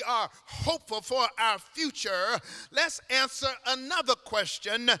if we are hopeful for our future, let's answer another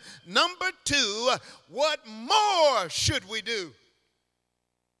question. Number 2, what more should we do?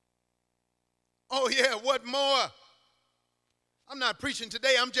 Oh yeah, what more? I'm not preaching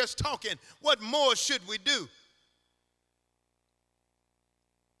today, I'm just talking. What more should we do?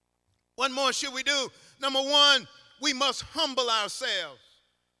 What more should we do? Number 1, we must humble ourselves.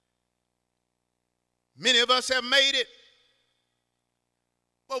 Many of us have made it,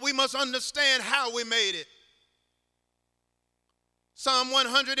 but we must understand how we made it. Psalm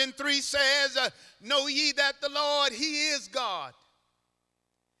 103 says, know ye that the Lord, he is God.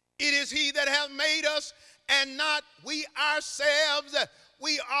 It is he that hath made us, and not we ourselves.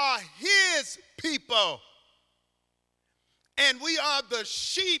 We are his people. And we are the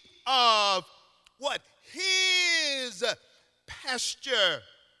sheep of what? His pasture.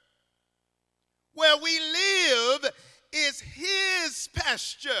 Where we live is his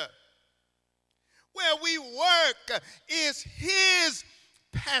pasture. Where we work is his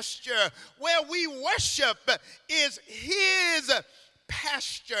pasture. Where we worship is his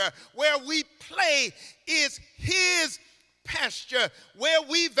pasture. Where we play is his pasture. Where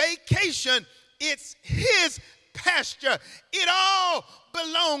we vacation, it's his pasture. It all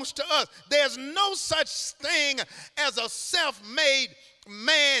belongs to us. There's no such thing as a self-made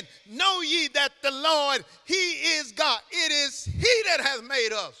man. Know ye that the Lord, he is God. It is he that hath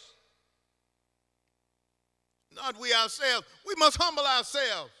made us, not we ourselves. We must humble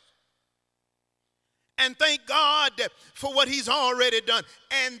ourselves and thank God for what he's already done.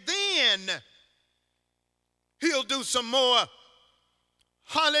 And then he'll do some more.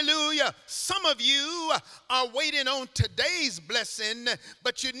 Hallelujah. Some of you are waiting on today's blessing,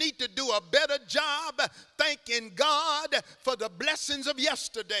 but you need to do a better job thanking God for the blessings of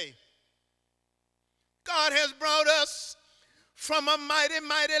yesterday. God has brought us from a mighty,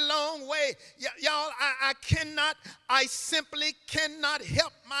 mighty long way. Y'all, I simply cannot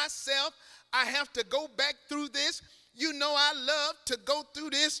help myself. I have to go back through this. You know I love to go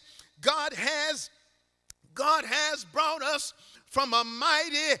through this. God has brought us from a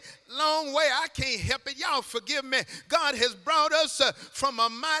mighty long way. I can't help it. Y'all forgive me. God has brought us from a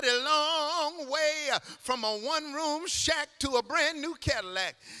mighty long way, from a one-room shack to a brand new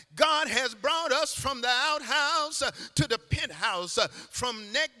Cadillac. God has brought us from the outhouse to the penthouse, from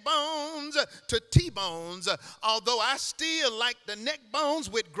neck bones to T-bones, although I still like the neck bones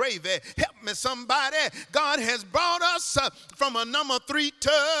with gravy. Help me somebody. God has brought us from a number 3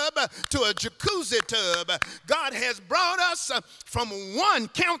 tub to a jacuzzi tub. God has brought us from one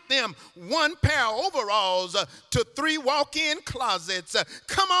pair of overalls to 3 walk-in closets.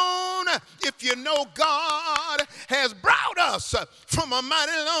 Come on, if you know God has brought us from a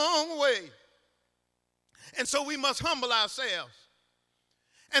mighty long way. And so we must humble ourselves.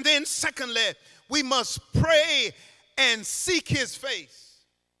 And then secondly, we must pray and seek his face.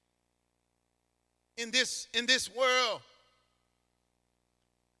 In this world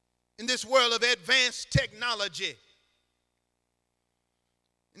of advanced technology,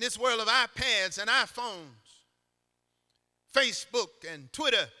 in this world of iPads and iPhones, Facebook and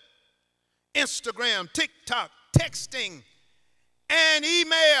Twitter, Instagram, TikTok, texting, and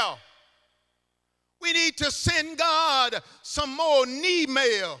email, we need to send God some more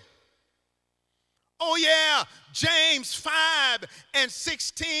knee-mail. Oh yeah, James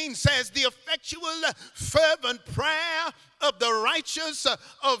 5:16 says, the effectual fervent prayer of the righteous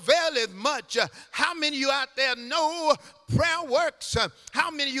availeth much. How many of you out there know prayer works?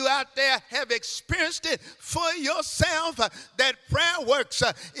 How many of you out there have experienced it for yourself, that prayer works?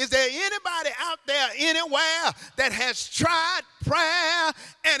 Is there anybody out there anywhere that has tried prayer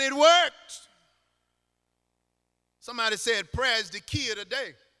and it worked? Somebody said prayer is the key of the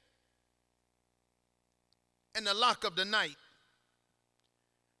day and the lock of the night.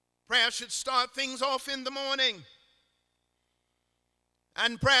 Prayer should start things off in the morning,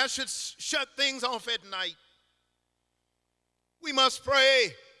 and prayer should shut things off at night. We must pray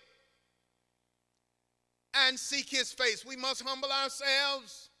and seek his face. We must humble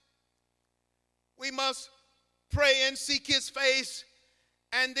ourselves. We must pray and seek his face.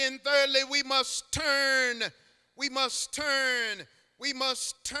 And then thirdly, we must turn. We must turn. We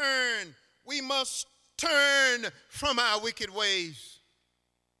must turn. We must turn from our wicked ways.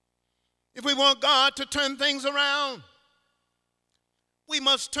 If we want God to turn things around, we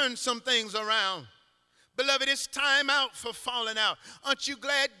must turn some things around. Beloved, it's time out for falling out. Aren't you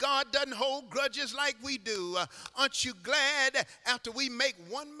glad God doesn't hold grudges like we do? Aren't you glad after we make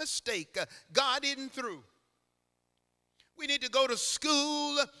one mistake, God isn't through? We need to go to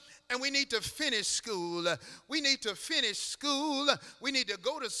school and we need to finish school. We need to finish school. We need to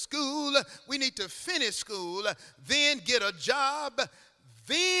go to school. We need to finish school, then get a job,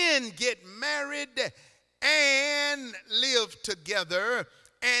 then get married and live together,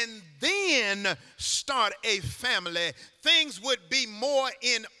 and then start a family. Things would be more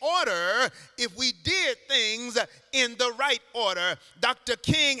in order if we did things in the right order. Dr.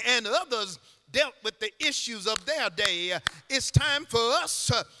 King and others dealt with the issues of their day. It's time for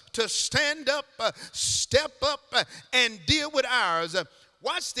us to stand up, step up, and deal with ours.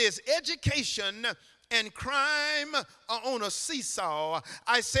 Watch this. Education and crime are on a seesaw.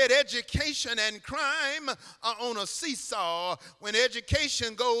 I said education and crime are on a seesaw. When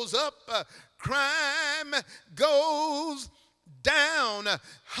education goes up, crime goes down.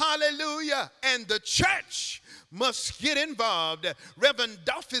 Hallelujah. And the church must get involved. Reverend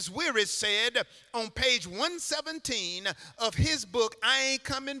Dolphus Weary said on page 117 of his book, I Ain't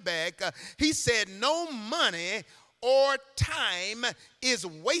Coming Back, he said, no money or time is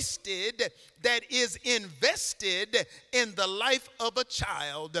wasted that is invested in the life of a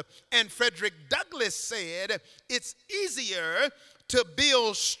child. And Frederick Douglass said, it's easier to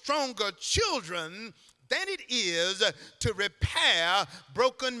build stronger children than it is to repair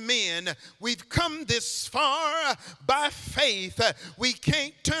broken men. We've come this far by faith. We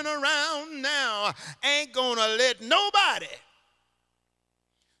can't turn around now. Ain't gonna let nobody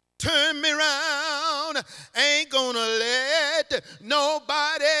turn me around. Ain't gonna let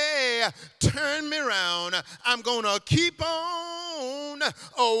nobody turn me around. I'm gonna keep on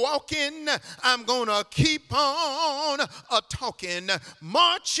walking. I'm gonna keep on talking,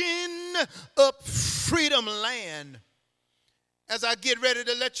 marching up freedom land. As I get ready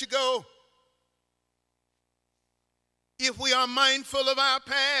to let you go, if we are mindful of our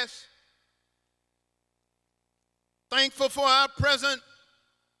past, thankful for our present,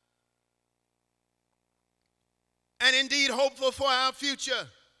 and indeed hopeful for our future,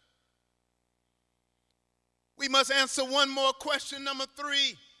 we must answer one more question, number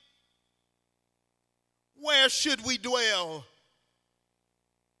 3. Where should we dwell?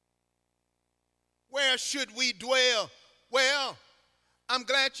 Where should we dwell? Well, I'm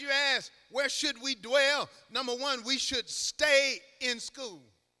glad you asked. Where should we dwell? Number 1, we should stay in school.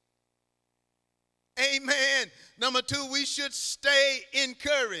 Amen. Number 2, we should stay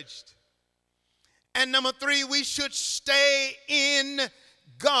encouraged. And number 3, we should stay in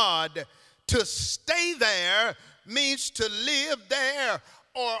God. To stay there means to live there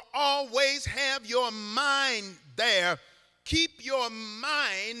or always have your mind there. Keep your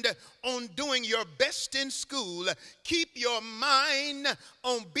mind on doing your best in school. Keep your mind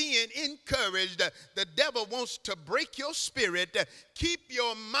on being encouraged. The devil wants to break your spirit. Keep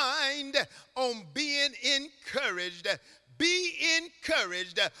your mind on being encouraged. Be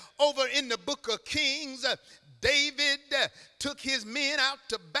encouraged. Over in the book of Kings, David took his men out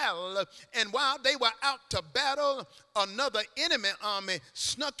to battle, and while they were out to battle, another enemy army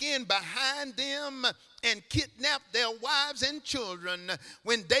snuck in behind them and kidnapped their wives and children.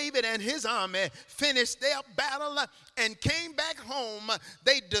 When David and his army finished their battle and came back home,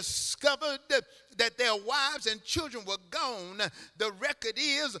 they discovered that their wives and children were gone. The record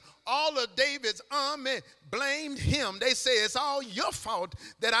is all of David's army blamed him. They say it's all your fault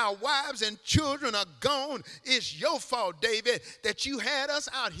that our wives and children are gone. It's your fault, David, that you had us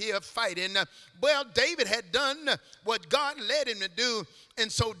out here fighting. Well, David had done what God led him to do.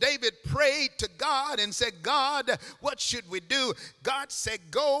 And so David prayed to God and said, God, what should we do? God said,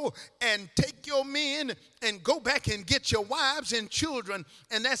 go and take your men and go back and get your wives and children.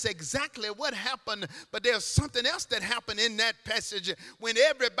 And that's exactly what happened. But there's something else that happened in that passage. When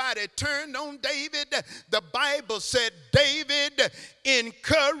everybody turned on David, the Bible said David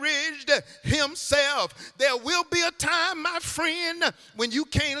encouraged himself. There will be a time, my friend, when you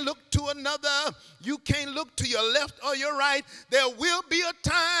can't look to another, you can't look to your left or your right. There will be a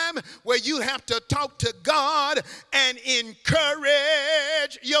time where you have to talk to God and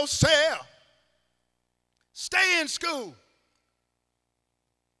encourage yourself. Stay in school.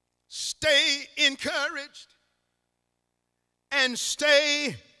 Stay encouraged. And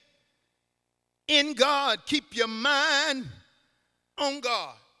stay in God. Keep your mind on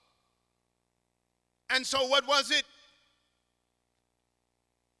God. And so what was it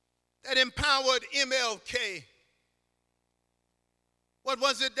that empowered MLK? What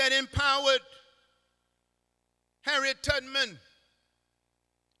was it that empowered Harriet Tubman,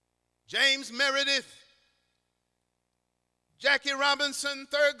 James Meredith, Jackie Robinson,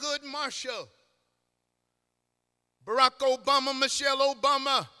 Thurgood Marshall, Barack Obama, Michelle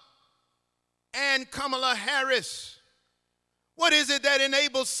Obama, and Kamala Harris? What is it that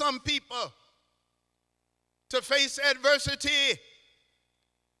enables some people to face adversity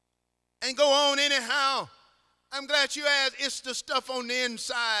and go on anyhow? I'm glad you asked. It's the stuff on the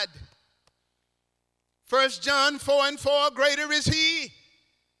inside. 1 John 4:4, greater is he.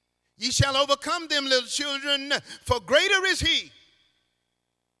 Ye shall overcome them, little children, for greater is he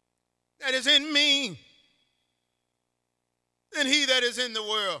that is in me than he that is in the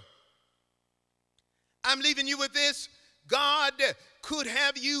world. I'm leaving you with this. God could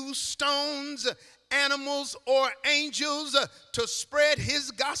have used stones, animals, or angels to spread his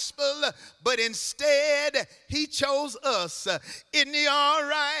gospel, but instead he chose us. Isn't he all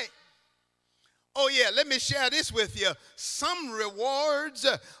right? Oh yeah, let me share this with you. Some rewards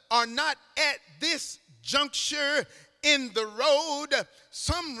are not at this juncture in the road.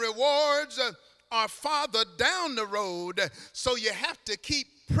 Some rewards are farther down the road, so you have to keep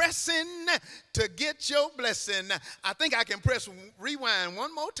pressing to get your blessing. I think I can press rewind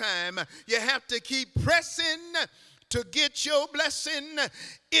one more time. You have to keep pressing to get your blessing.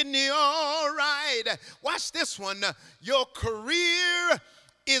 Isn't it all right? Watch this one. Your career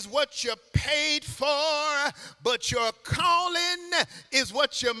is what you're paid for, but your calling is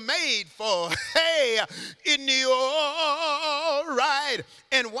what you're made for. Hey, isn't it all right?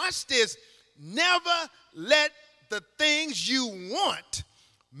 And watch this. Never let the things you want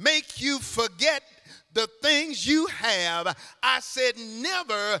make you forget the things you have. I said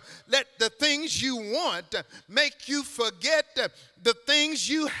never let the things you want make you forget the things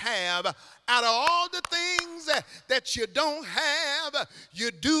you have. Out of all the things that you don't have,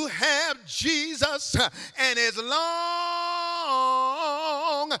 you do have Jesus. And as long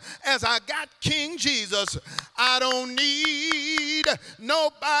as I got King Jesus, I don't need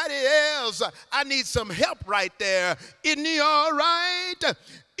nobody else. I need some help right there. Isn't he all right?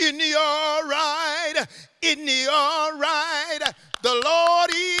 Isn't he all right? Isn't he all right? The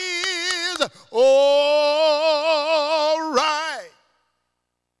Lord is all right.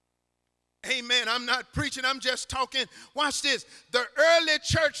 Amen. I'm not preaching, I'm just talking. Watch this. The early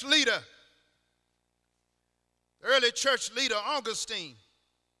church leader, Augustine,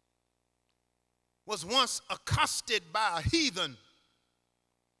 was once accosted by a heathen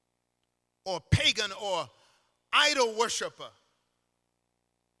or pagan or idol worshiper.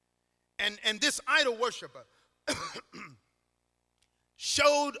 And this idol worshiper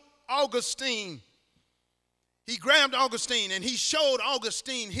showed Augustine, he grabbed Augustine and he showed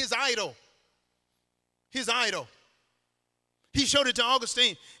Augustine his idol. His idol. He showed it to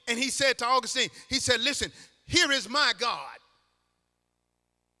Augustine and he said to Augustine, he said, listen, here is my God.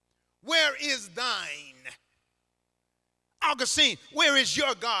 Where is thine? Augustine, where is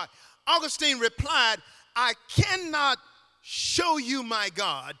your God? Augustine replied, I cannot show you my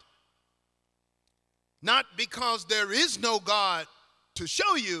God, not because there is no God to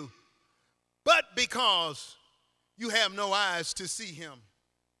show you, but because you have no eyes to see him.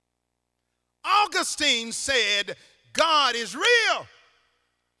 Augustine said, God is real,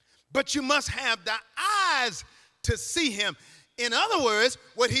 but you must have the eyes to see him. In other words,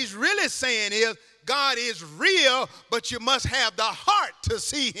 what he's really saying is, God is real, but you must have the heart to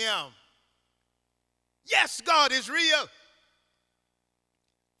see him. Yes, God is real,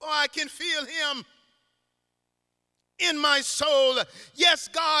 for I can feel him in my soul. Yes,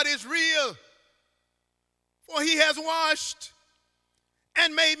 God is real, for he has washed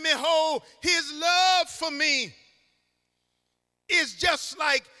and made me whole. His love for me is just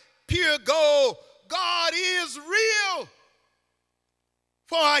like pure gold. God is real,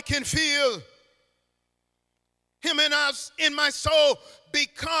 for I can feel him in us, in my soul.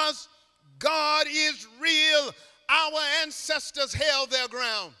 Because God is real, our ancestors held their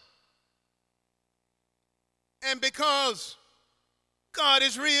ground. And because God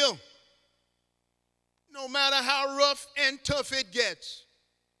is real, no matter how rough and tough it gets,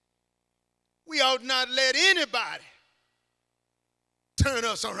 we ought not let anybody turn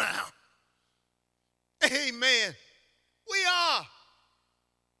us around. Amen. We are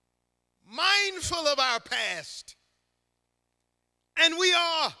mindful of our past, and we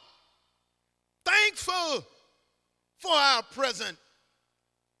are thankful for our present,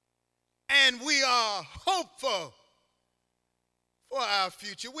 and we are hopeful for our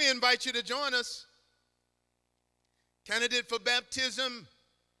future. We invite you to join us. Candidate for baptism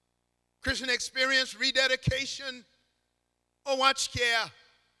Christian experience, rededication, or watch care.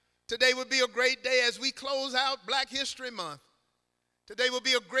 Today would be a great day as we close out Black History Month. Today will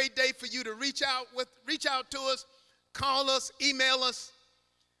be a great day for you to reach out to us, call us, email us.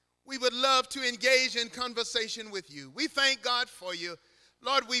 We would love to engage in conversation with you. We thank God for you.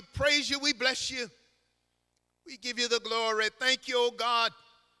 Lord, we praise you. We bless you. We give you the glory. Thank you, oh God,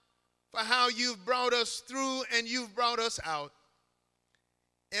 for how you've brought us through and you've brought us out.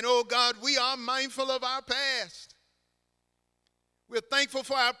 And, oh God, we are mindful of our past. We're thankful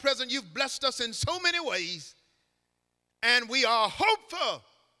for our present. You've blessed us in so many ways. And we are hopeful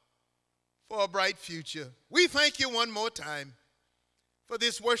for a bright future. We thank you one more time for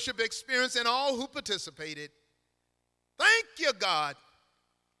this worship experience and all who participated. Thank you, God,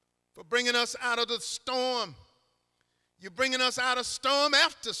 for bringing us out of the storm. You're bringing us out of storm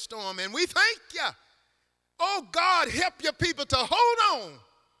after storm, and we thank you. Oh, God, help your people to hold on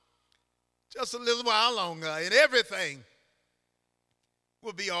just a little while longer, and everything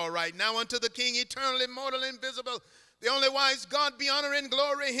will be all right. Now unto the King, eternal, immortal, invisible, the only wise God, be honor and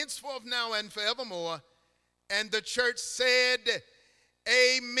glory henceforth, now, and forevermore. And the church said,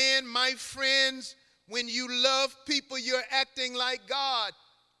 amen. My friends, when you love people, you're acting like God.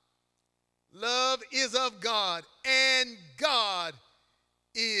 Love is of God, and God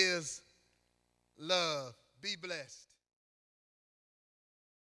is love. Be blessed.